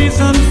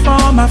reason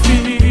for my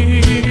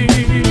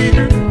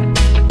fear,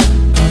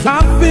 'cause I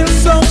feel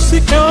so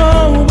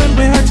secure when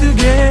we're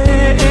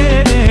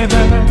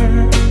together.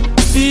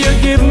 You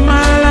give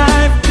my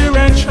life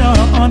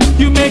direction,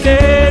 you make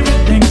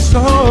everything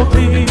so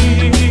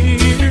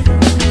clear.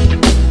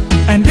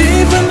 And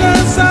even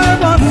as I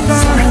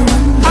wonder,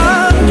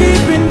 I'm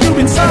keeping you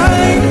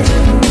inside.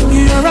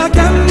 You're a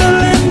candle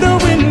in the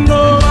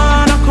window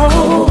and a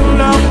cold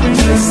love in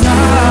the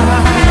sky.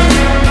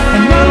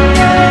 And one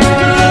day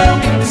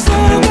you're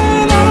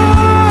something I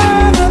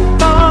never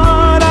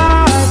thought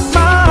I'd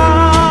find.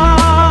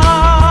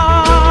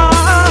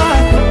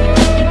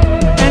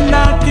 And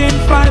I can't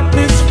fight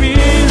this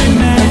feeling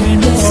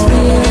anymore.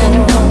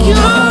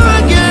 you're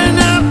again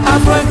up.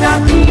 I've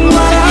forgotten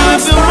what I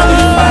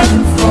started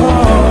fighting for.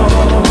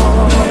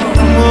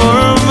 More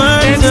of my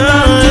It's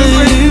time to time.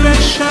 bring the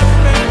ship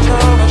into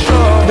the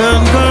shore.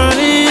 Don't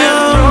worry,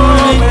 And throw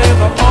away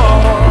the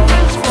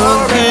oars.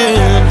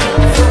 again.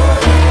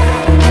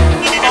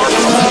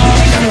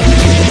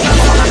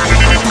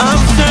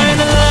 I've tried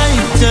a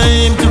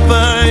lifetime to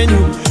find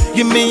you.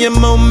 Give me a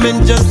moment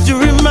just to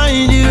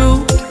remind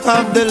you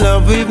of the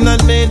love we've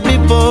not made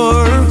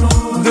before.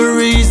 The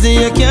reason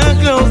you can't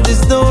close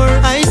this door,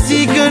 I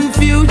see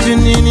confusion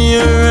in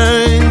your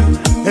eyes,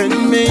 and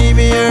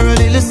maybe you're a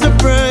little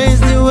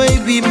surprised the way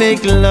we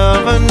make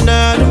love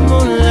under the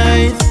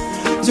moonlight.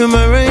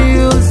 Tomorrow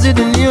you'll sit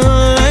in your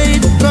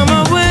light. Come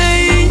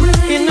away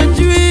in a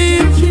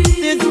dream.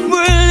 This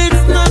world,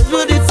 it's not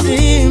what it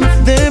seems.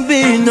 There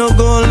be no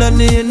gold at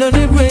the end of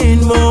the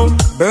rainbow.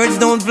 Birds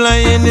don't fly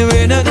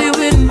anywhere that the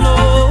wind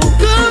blow.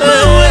 Come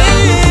away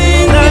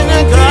in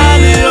a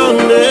dream.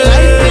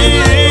 Life is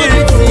not what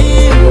it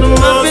seems.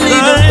 I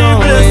believe it's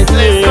always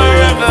live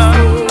forever.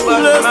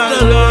 But my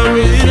love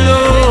is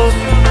love.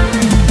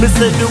 Me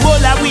say the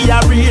whole of we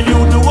are real, you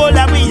the whole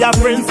of we are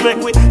friends.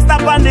 Make we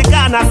stop on the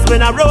corner,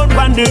 spin around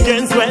on the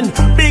gens. When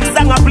big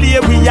song a play,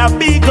 we are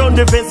beat on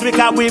the fence.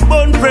 Because we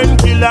burn friend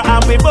killer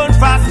and we burn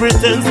fast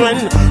pretense. When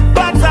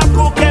pots a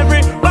cook,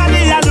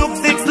 everybody a look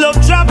six love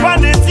trap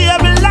on the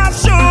table and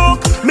shook.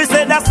 Me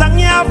say that song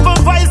you have for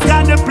voice,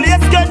 cause the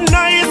place get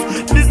nice.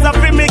 This a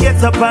free me get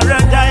to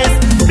paradise.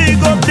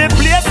 Big up the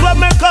place where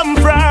me come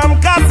from,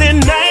 cause it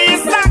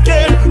nice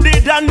again. They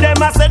done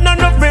them, I said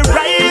none of me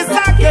rise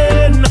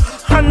again.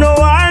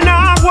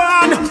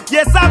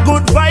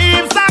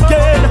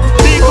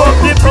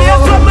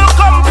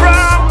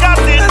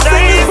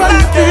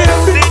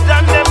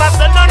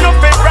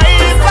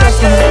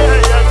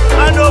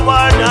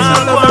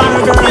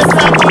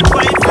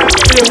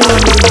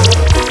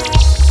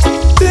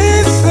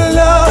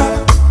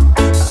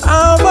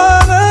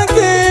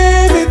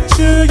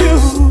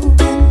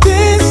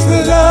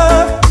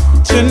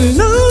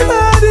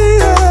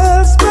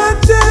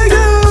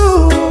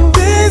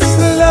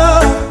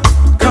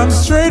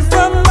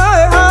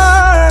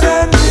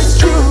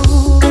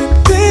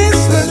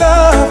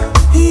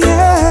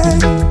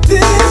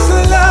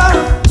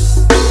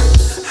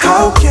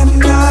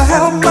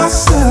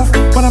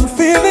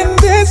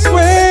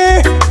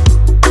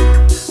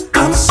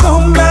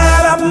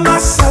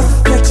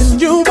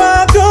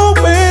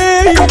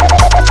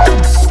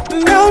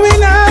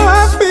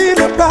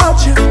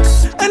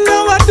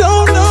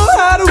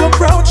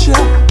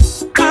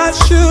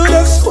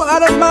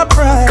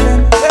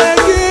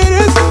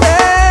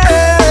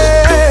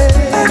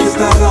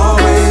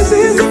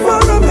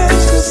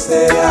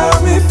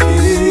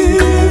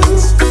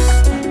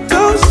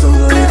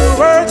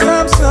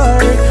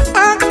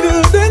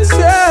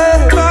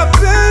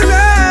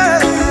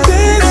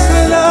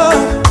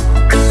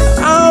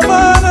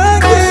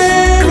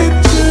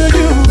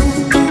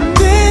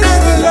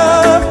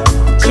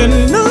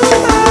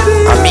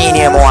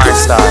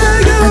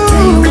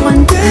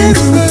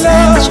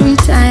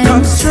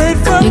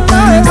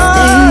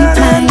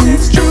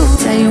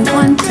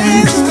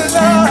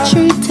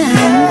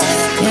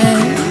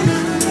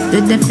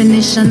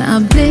 definition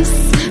of bliss.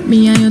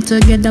 Me and you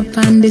together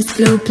on this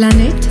blue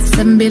planet.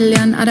 7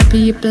 billion other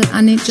people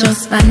and it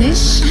just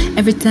vanish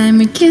every time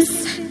we kiss.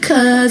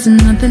 Cause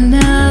nothing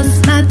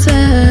else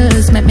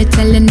matters. Let me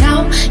tell you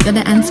now, you're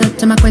the answer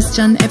to my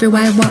question. Every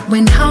why, what,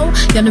 when, how.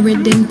 You're the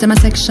rhythm to my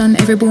section.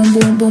 Every boom,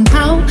 boom, boom,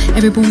 pow.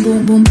 Every boom,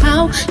 boom, boom,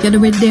 pow. You're the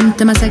rhythm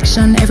to my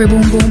section. Every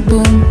boom, boom,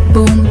 boom,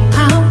 boom,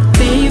 pow.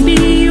 Baby,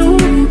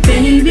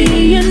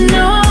 you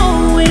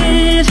know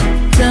it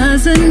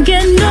doesn't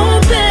get no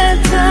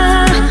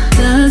better.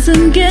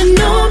 Doesn't get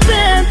no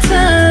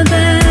better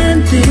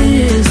than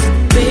this.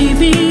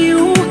 Baby,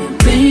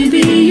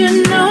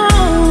 you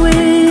know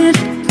it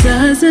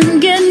doesn't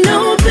get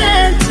no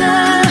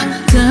better.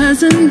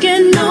 Doesn't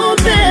get no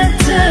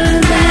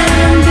better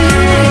than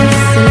this.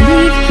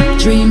 Believe,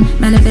 dream,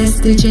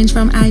 manifested, change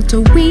from I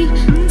to we.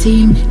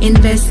 Team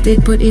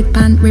invested, put it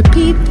on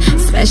repeat.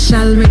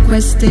 Special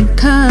requested,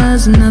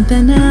 cause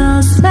nothing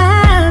else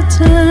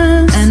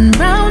matters. And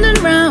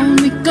round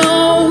we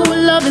go,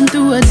 loving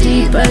through a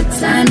deeper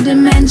time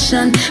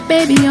dimension.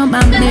 Baby, you're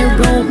my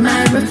mirror,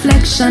 my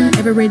reflection.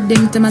 Every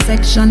rhythm to my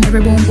section.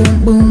 Every boom,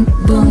 boom, boom,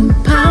 boom,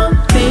 pow.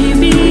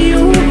 Baby,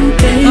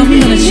 I'm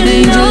gonna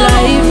change your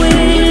life.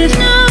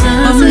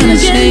 I'm gonna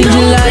change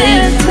your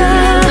life.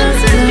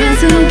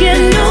 Doesn't get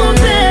no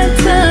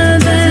better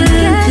than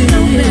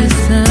this.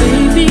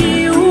 Baby,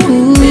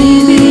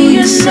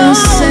 you're so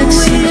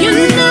sexy.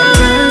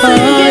 Oh,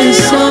 you're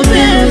so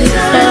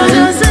beautiful.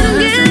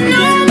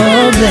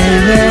 Oh,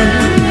 baby,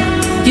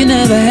 you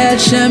never had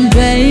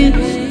champagne.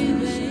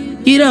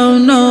 You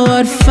don't know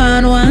what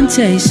fine wine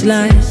tastes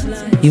like.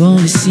 You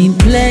only seen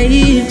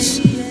plays.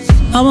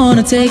 I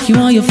wanna take you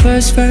on your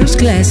first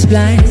class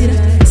flight.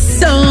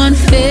 So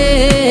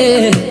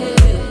unfair.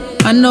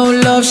 I know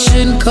love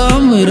shouldn't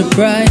come with a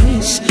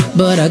price,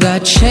 but I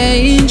got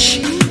change,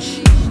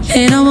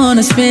 and I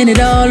wanna spend it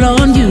all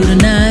on you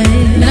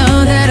tonight.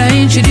 Now that I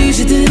introduce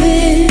you to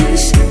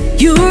this,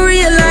 you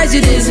realize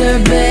you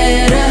deserve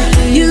better.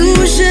 You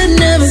should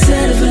never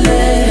settle for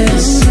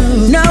less.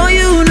 Now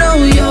you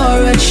know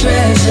you're a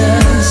treasure.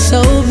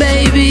 So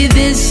baby,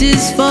 this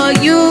is for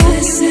you.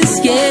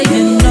 Yeah,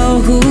 you know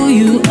who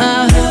you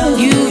are.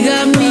 You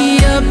got me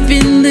up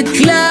in the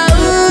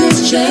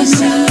clouds,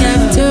 chasing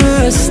after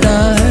a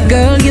star.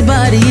 Girl, your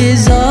body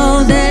is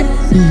all that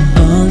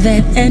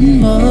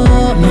and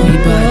more.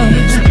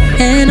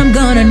 And I'm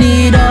gonna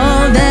need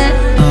all that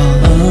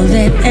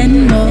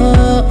and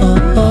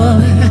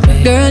more.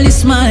 Girl, your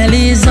smile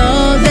is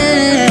all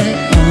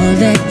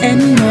that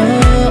and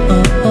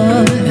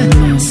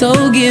more.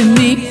 So give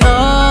me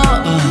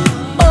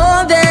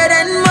all that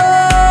and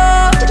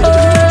more.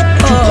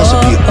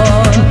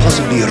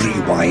 Possibly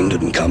rewind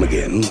and come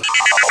again.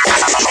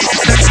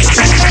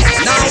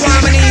 Now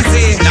I'm an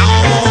easy.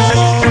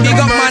 Big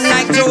up man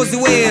like Josie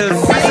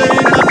Wales.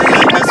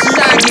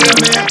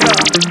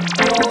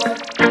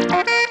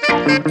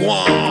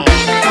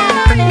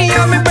 Me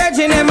and me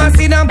brethren, them a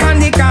sit down on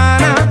the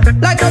corner.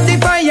 Light up the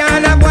fire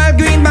and a wild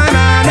green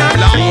banana.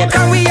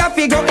 Later we have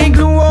to go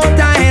igloo out of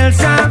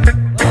Elsa.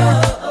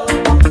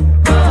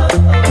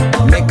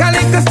 Make a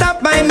little stop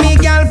by me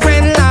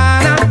girlfriend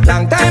Lana.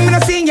 Long time me no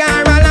see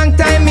her, a long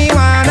time me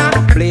wanna.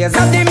 Players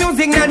of the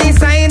music now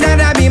decide that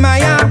I be my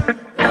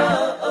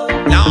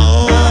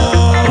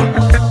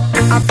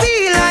I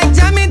feel like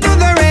jamming to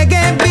the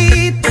reggae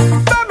beat.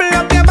 Bubble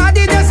up your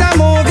body, just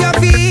move your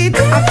feet.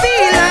 I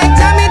feel like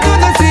jamming to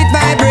the sweet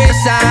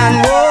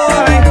vibration.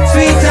 Boy,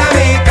 sweet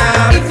Jamaica.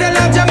 If you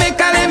love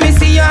Jamaica, let me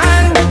see your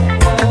hand.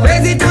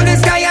 Raise it to the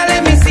sky and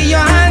let me see your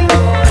hand.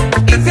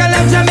 If you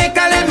love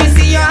Jamaica, let me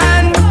see your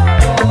hand.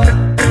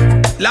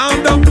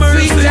 Lord of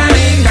mercy, sweet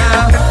Jamaica.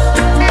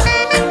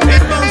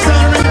 It bounce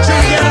on the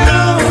tree, you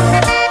know.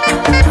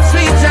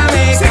 Sweet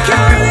Jamaica.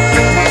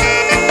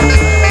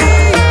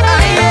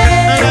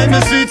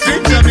 Security. Sweet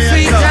Jamaica.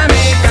 Sweet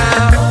Jamaica.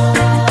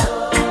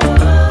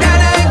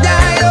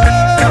 Die,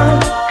 oh.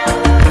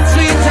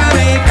 Sweet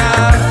Jamaica.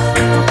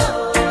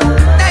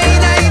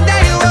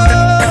 Die,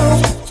 oh.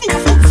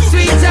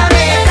 Sweet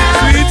Jamaica.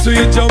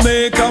 Sweet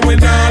Jamaica, we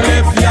nah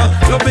left ya.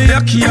 Love me a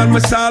key and my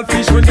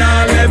saltfish, we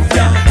nah left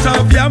ya.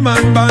 Savia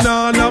man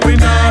banana, we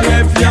nah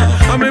left ya.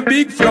 I'm a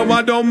big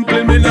flower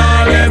dumpling, we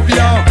nah left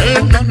ya.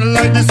 Ain't nothing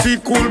like the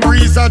sweet cool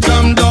breeze a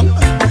jam down.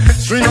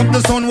 String up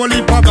the sun, while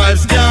heap of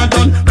vibes can't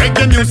done.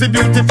 Reggae music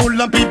beautiful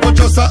and people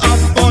just a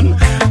have fun.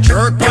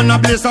 Jerk on a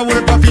place, a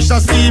work a fish a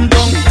steam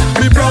down.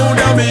 Me proud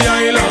of me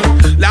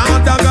island.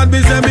 Lord of God,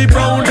 me say me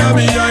proud of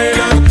me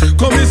island.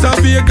 Come Miss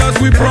Vegas,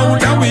 we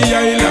proud of me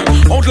island.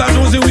 Outlaw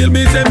Josie will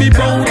me say me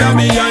proud of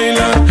me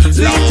island.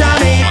 Sweet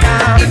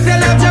Jamaica. If you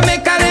love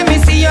Jamaica, let me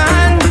see your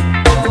hand.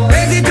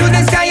 Raise it to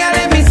the sky and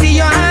let me see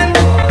your hand.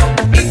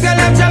 If you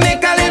love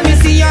Jamaica, let me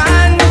see your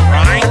hand.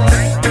 Right.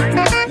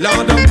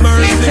 Lord of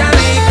mercy. Sweet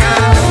Jamaica.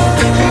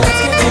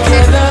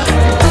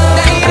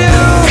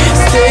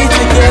 Stay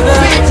together.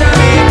 Sweet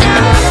Jamaica.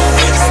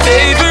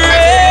 Stay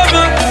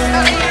forever.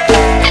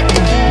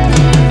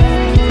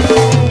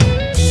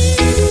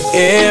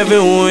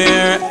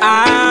 Everywhere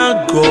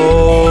I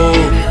go,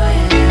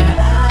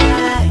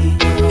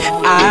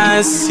 I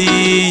wanna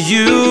see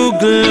you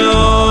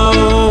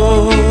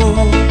glow.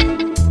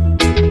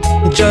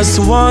 Just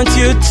want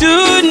you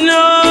to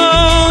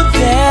know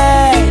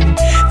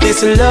that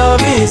this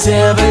love is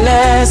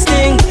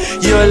everlasting.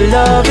 Your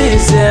love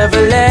is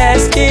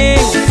everlasting.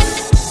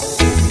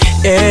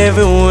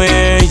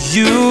 Everywhere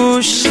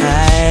you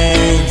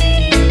shine,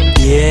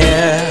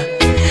 yeah,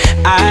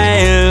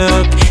 I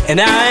look and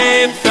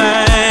I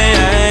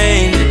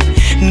find.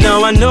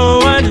 Now I know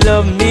what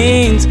love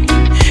means,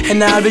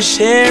 and I'll be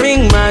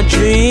sharing my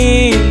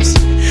dreams.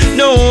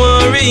 Don't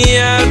worry,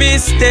 I'll be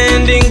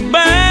standing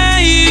by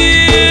you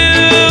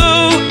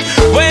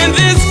when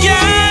the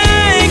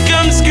sky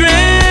comes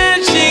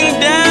crashing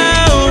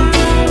down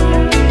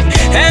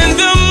and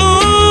the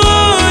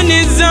moon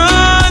is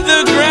on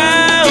the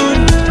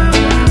ground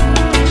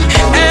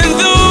and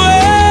the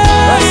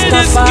world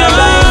has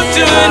come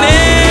to an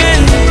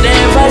end.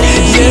 Never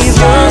leave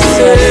yourself.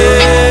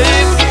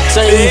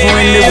 So even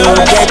when the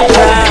world get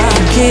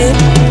cracking,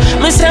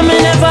 me say me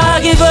never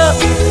give up.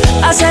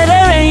 I said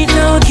there ain't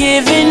no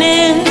giving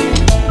in.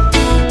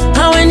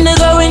 And when the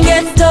going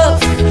get tough,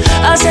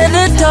 I said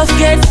the tough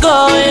get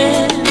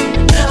going.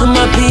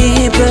 My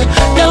people,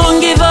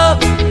 don't give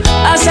up.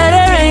 I said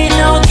there ain't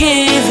no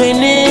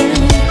giving in.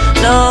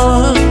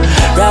 No,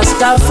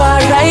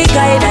 Rastafari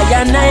guide I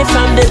and I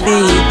from the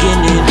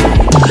beginning.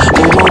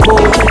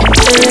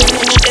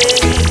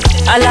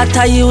 A lot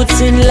of youths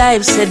in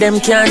life say them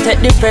can't take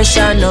the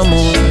pressure no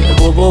more.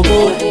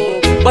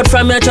 But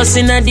from your trust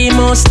in the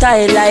most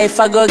style life,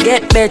 I go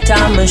get better,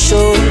 I'm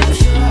sure.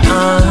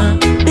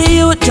 The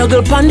youth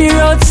juggle pon the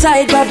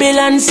roadside,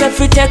 Babylon say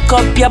fi take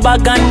up your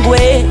bag and go.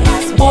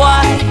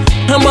 Boy,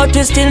 but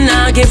we still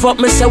not give up.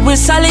 Me say we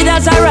solid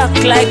as a rock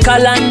like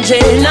Kalanje.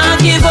 Not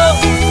give up.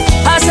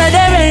 I said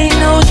there ain't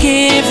no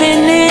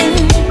giving in.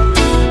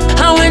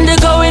 And when the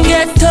going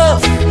get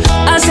tough,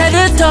 I said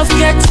the tough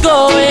gets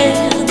going.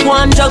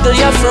 One juggle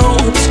your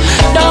fruits,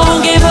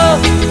 don't give up.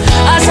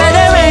 I said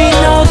there ain't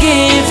no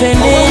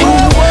giving in.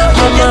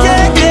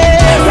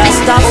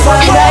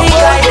 Rastafari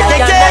guide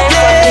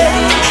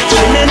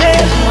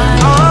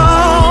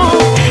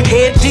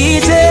Hey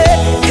DJ,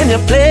 can you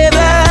play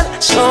that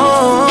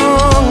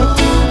song?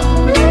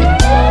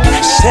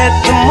 Set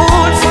the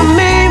mood for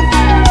me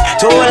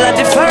to all a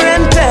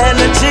different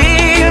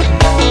energy.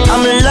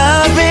 I'm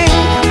loving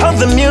how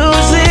the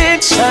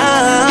music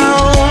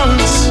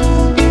sounds.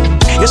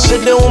 You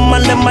said the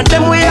woman,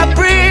 them we are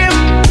brave.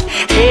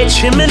 Hey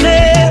chimney,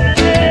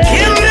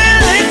 give me a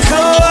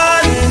little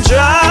one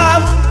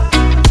drop.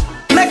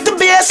 Make the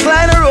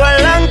bassline roll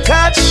and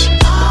catch.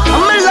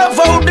 I'm in love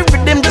how the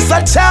rhythm just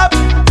a tap.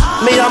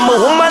 Me I'm a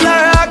woman a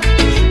rock.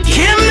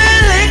 Give me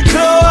a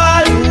little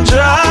one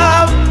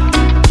drop.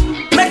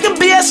 Make the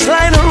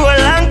bassline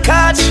roll and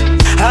catch.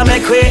 I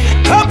make we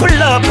couple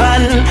up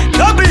and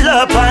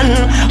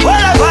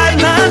while I vibe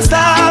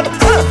non-stop.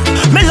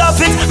 Me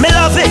love it, me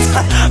love it.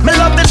 Me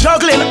love the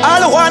juggling.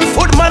 All one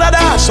foot man a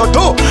dance. So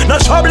do, no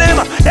trouble.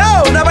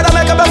 Yo, never to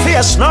make up a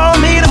face. No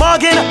me the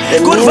mugging.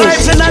 Good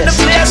vibes in the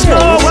place.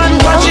 No one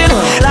watching.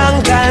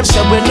 Long time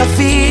so when I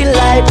feel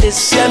like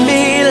this, yeah,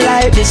 me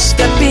like this.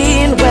 The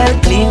bean well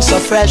clean, so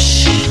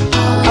fresh.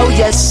 Oh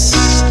yes,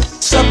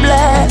 so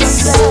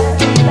blessed.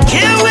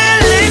 Give me a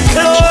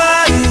little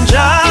one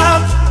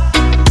drop.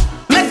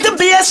 Make the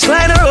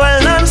bassline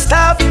roll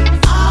non-stop.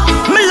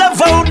 Me love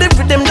how the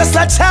rhythm just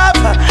a tap.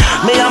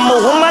 Me I'm a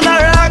woman a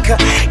rock.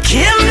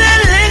 Give me a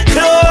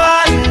little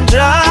one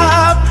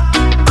drop.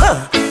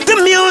 The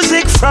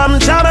music from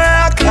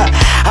Jamaica.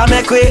 I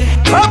make we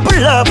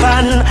couple up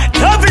and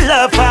double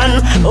up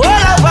and all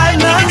I vibe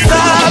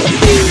non-stop.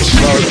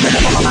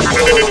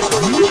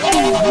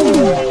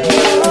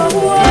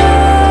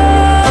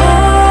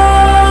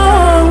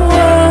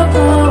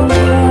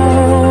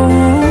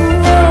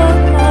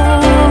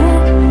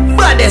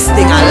 Baddest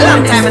thing, a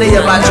long time in the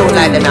year about tune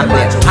like them I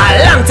play. A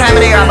long time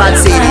in the year about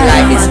CD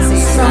like this.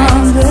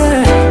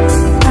 Stronger,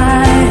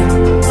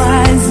 I'm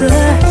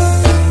wiser.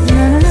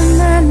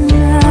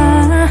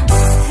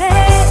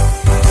 Hey,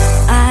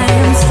 I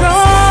am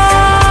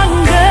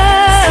stronger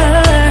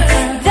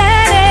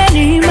than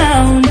any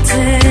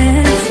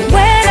mountain.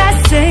 When I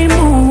say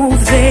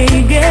move, they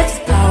get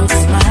out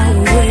my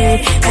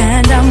way,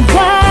 and I'm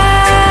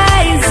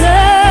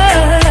wiser,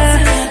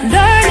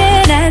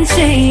 learning and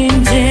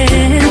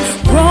changing,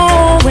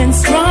 growing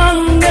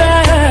stronger,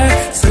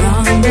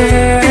 stronger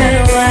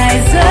and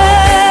wiser.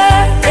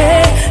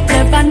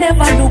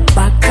 Never look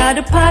back at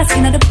the past,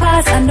 in the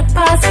past, and the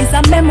past is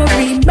a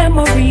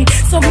memory.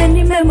 So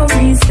many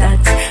memories that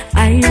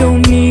I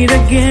don't need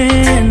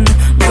again.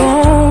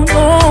 No,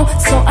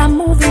 so I'm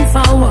moving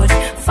forward.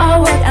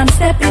 I'm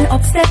stepping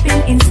up,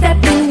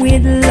 stepping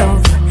with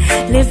love.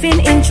 Living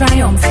in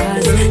triumph,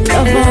 cause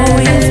love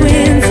always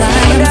wins.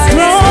 I'm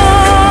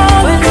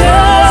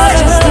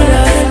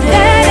stronger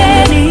than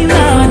any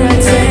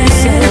mountain.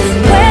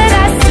 When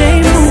I say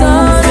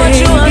move,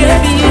 they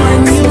get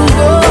when you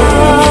go.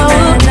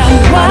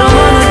 I don't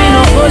wanna be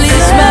no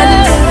policeman,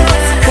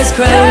 cause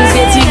crime's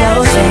getting out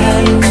of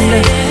hand.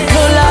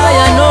 No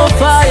liar, no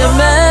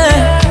fireman.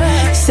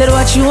 Said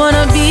what you wanna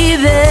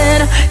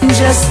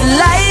just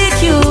like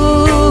you.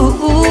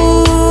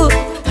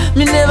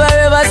 Me never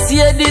ever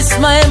see this,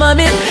 my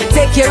mommy.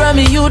 Take care of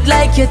me, you'd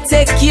like you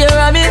take care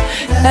of me.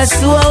 That's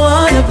who I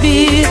wanna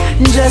be,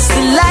 just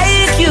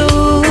like you,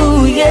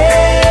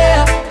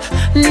 yeah.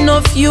 No,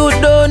 if you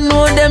don't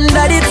know them,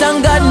 daddy,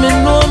 thank God me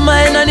know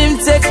mine and him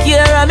take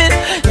care of me.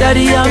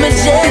 Daddy, I'm a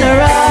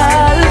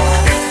general.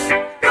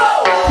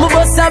 My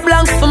bust a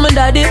blank for my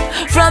daddy.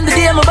 From the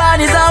day my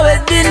body's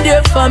always been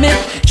there for me.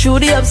 Through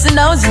the ups and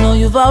downs, you know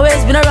you've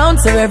always been around.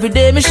 So every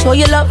day me show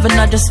you love and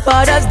not just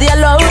Father's Day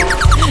alone.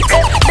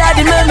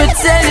 Daddy, let me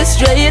tell you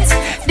straight,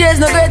 there's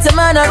no greater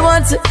man I'd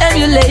want to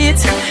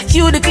emulate.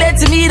 You declared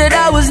to me that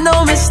I was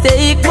no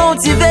mistake.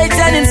 Motivate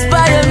and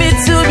inspire me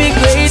to be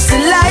great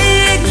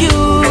like you.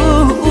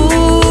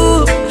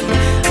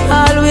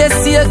 Always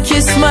see you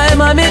kiss my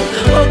mommy,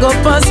 hug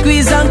up and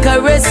squeeze and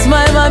caress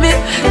my mommy.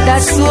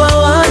 That's who I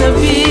wanna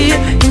be,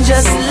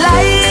 just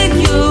like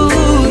you,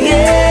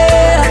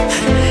 yeah.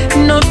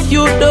 No, if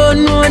you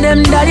don't know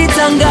them, daddy,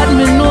 thank God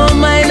me know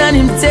mine and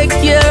him take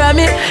care of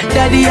me.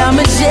 Daddy, I'm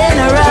a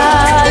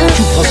general.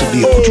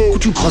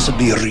 Could you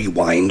possibly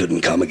rewind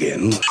and come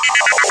again?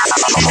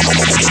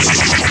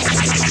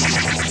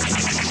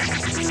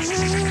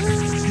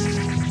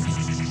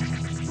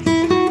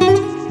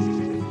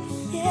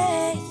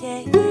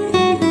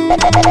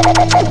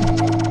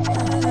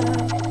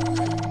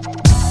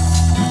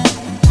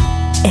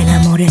 El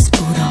amor es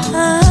puro.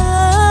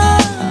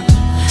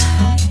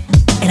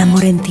 El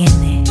amor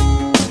entiende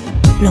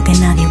lo que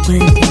nadie puede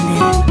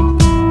entender.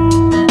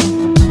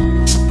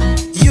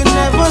 You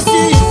never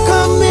see it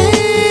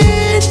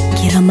coming.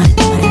 Quiero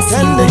amarte para siempre.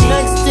 And the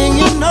next thing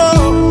you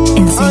know,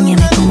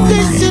 enséñame cómo amar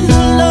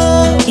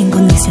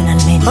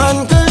incondicionalmente.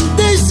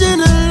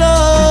 Unconditional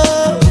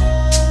love.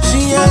 She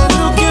ain't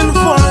looking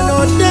for no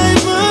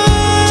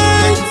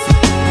diamonds,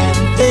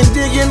 ain't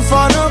digging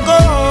for no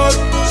gold,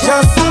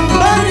 just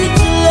somebody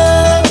to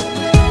love.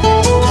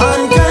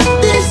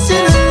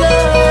 Unconditional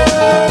love.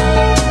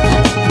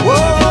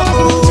 Whoa.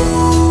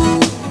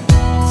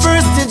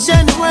 1st of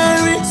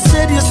January,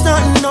 said you're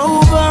starting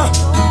over.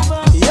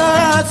 Your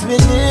heart's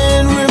been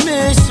in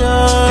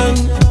remission,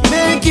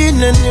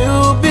 making a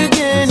new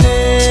beginning.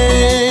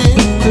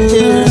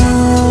 Yeah.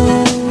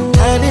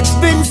 And it's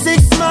been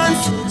 6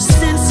 months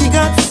since he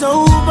got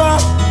sober,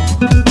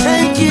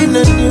 taking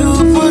a new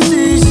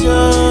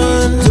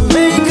position to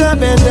make a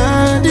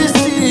better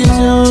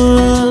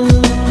decision.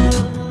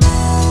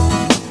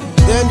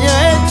 Then you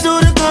head to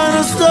the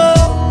corner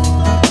store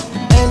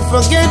and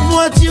forget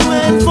what you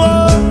went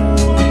for.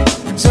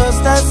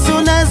 Just as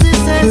soon as he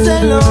says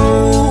hello,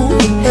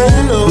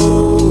 hello,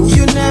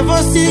 you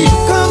never see it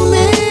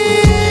coming.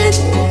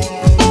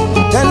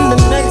 Then the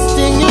next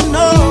thing you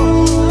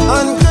know,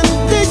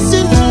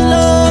 unconditional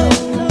love,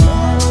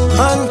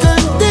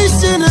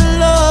 unconditional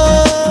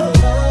love.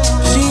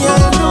 She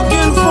ain't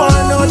looking for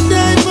no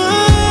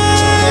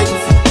diamonds,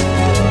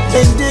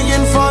 ain't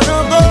digging for no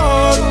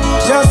gold,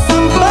 just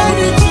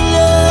somebody to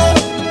love.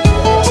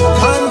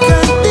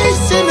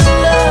 Unconditional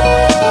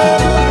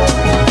love.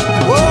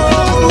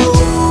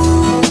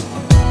 Whoa.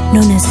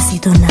 No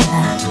necesito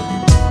nada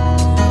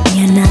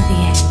ni a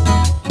nadie.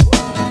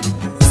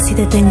 Si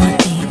te tengo a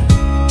ti,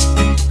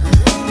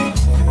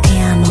 te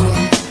amo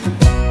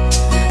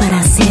para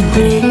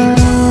siempre.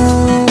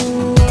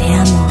 Te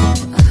amo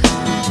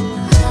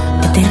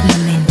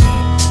eternamente.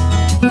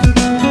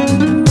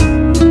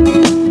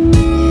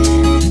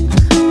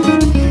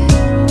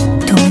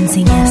 Tú me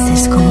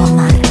enseñaste cómo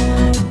amar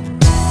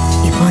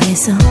y por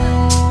eso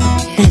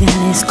te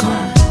agradezco.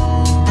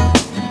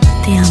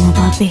 Te amo,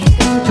 papi.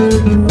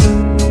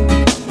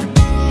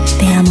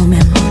 Te amo, mi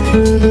amor.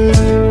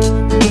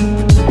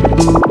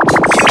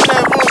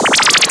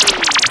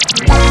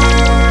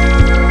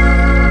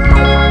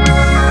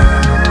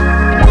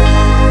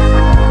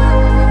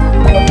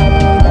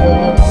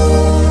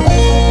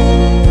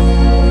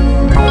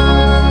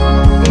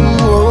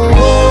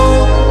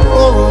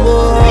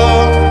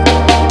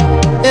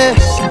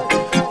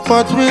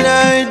 What will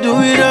I do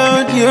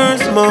without your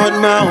smart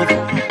mouth?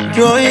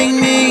 Drawing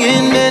me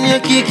in and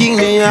you're kicking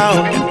me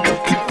out.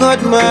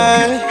 Got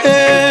my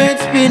head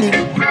spinning,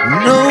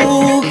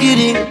 no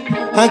kidding,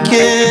 I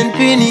can't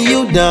pin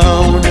you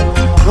down.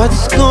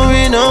 What's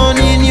going on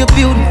in your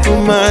beautiful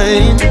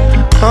mind?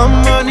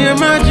 I'm on your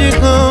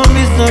magical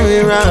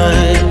mystery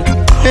ride,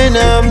 and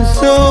I'm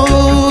so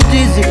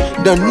dizzy,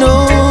 don't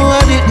know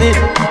what it means,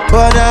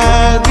 but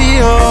I'll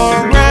be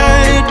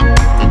alright.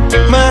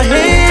 My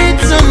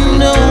head's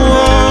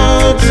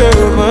underwater,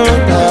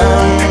 but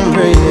I'm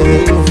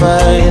breathing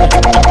fine.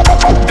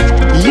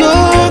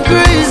 You're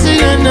crazy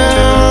and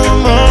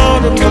I'm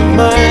out of my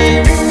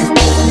mind,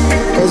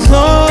 'cause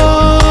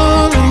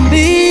all of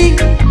me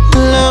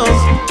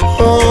loves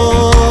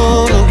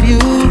all of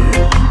you.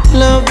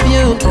 Love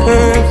your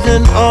curves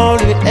and all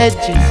your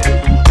edges,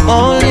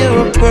 all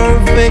your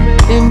perfect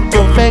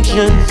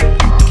imperfections.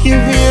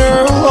 Give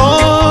your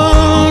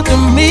all to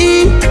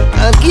me,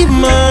 I'll give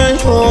my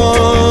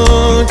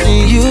all to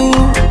you.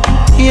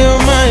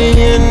 You're my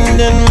end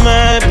and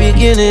my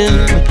beginning,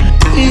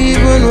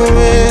 even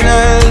when I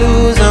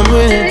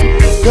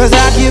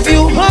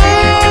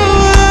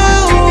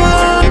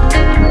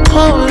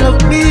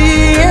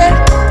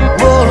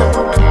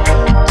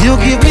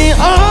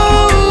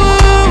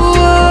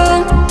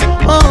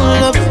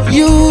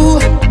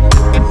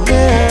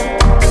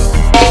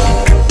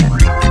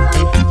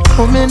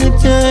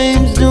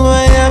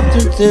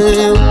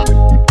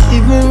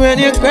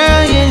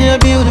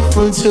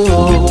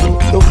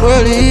The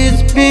world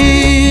is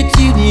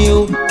beating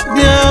you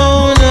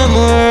down and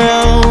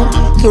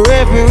around through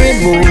every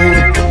mood.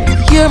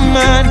 You're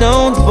my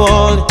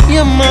downfall,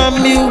 you're my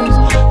muse,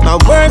 my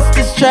worst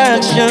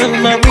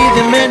distraction, my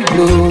rhythm and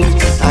blues.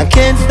 I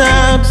can't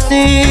stop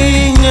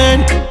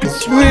singing,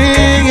 it's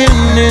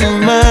ringing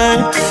in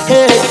my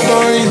head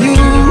for you.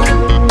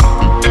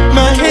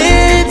 My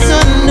head's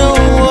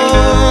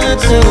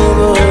underwater,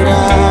 but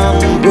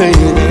I'm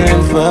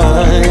breathing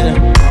fine.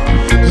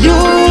 You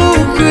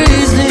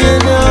crazy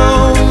and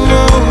I'm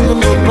on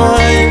my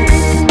mind.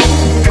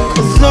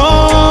 'Cause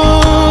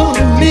all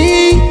of me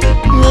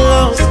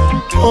loves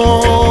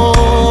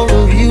all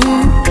of you.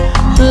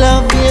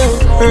 Love your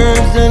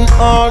curves and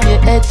all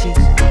your edges,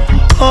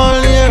 all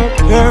your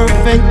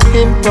perfect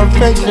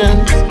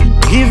imperfections.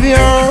 Give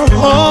your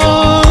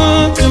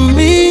heart to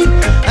me,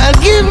 I'll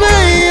give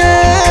my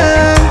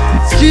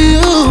hands to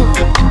you.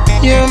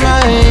 You're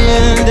my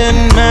end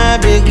and my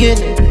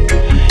beginning.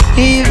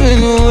 Even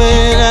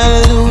when I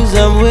lose,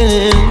 I'm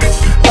winning.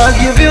 I'll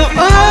give you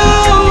all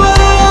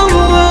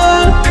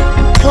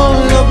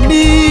of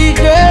me,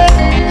 girl.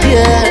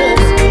 Yes,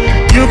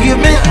 you give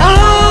me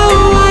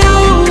all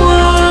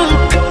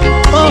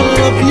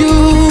of you.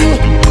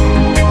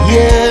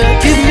 Yeah,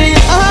 give me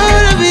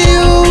all of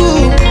you.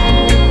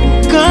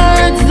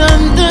 Cards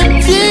on the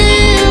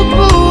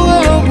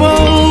table,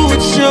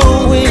 both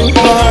showing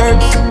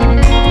cards,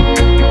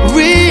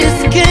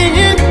 risking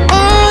it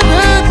all,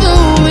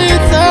 though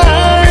it's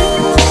hard.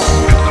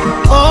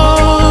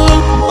 All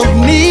of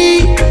me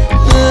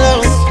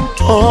loves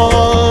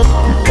all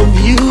of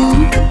you.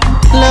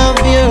 Love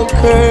your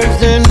curves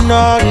and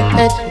all your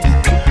edges,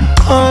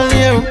 all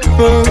your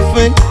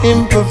perfect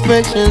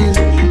imperfections.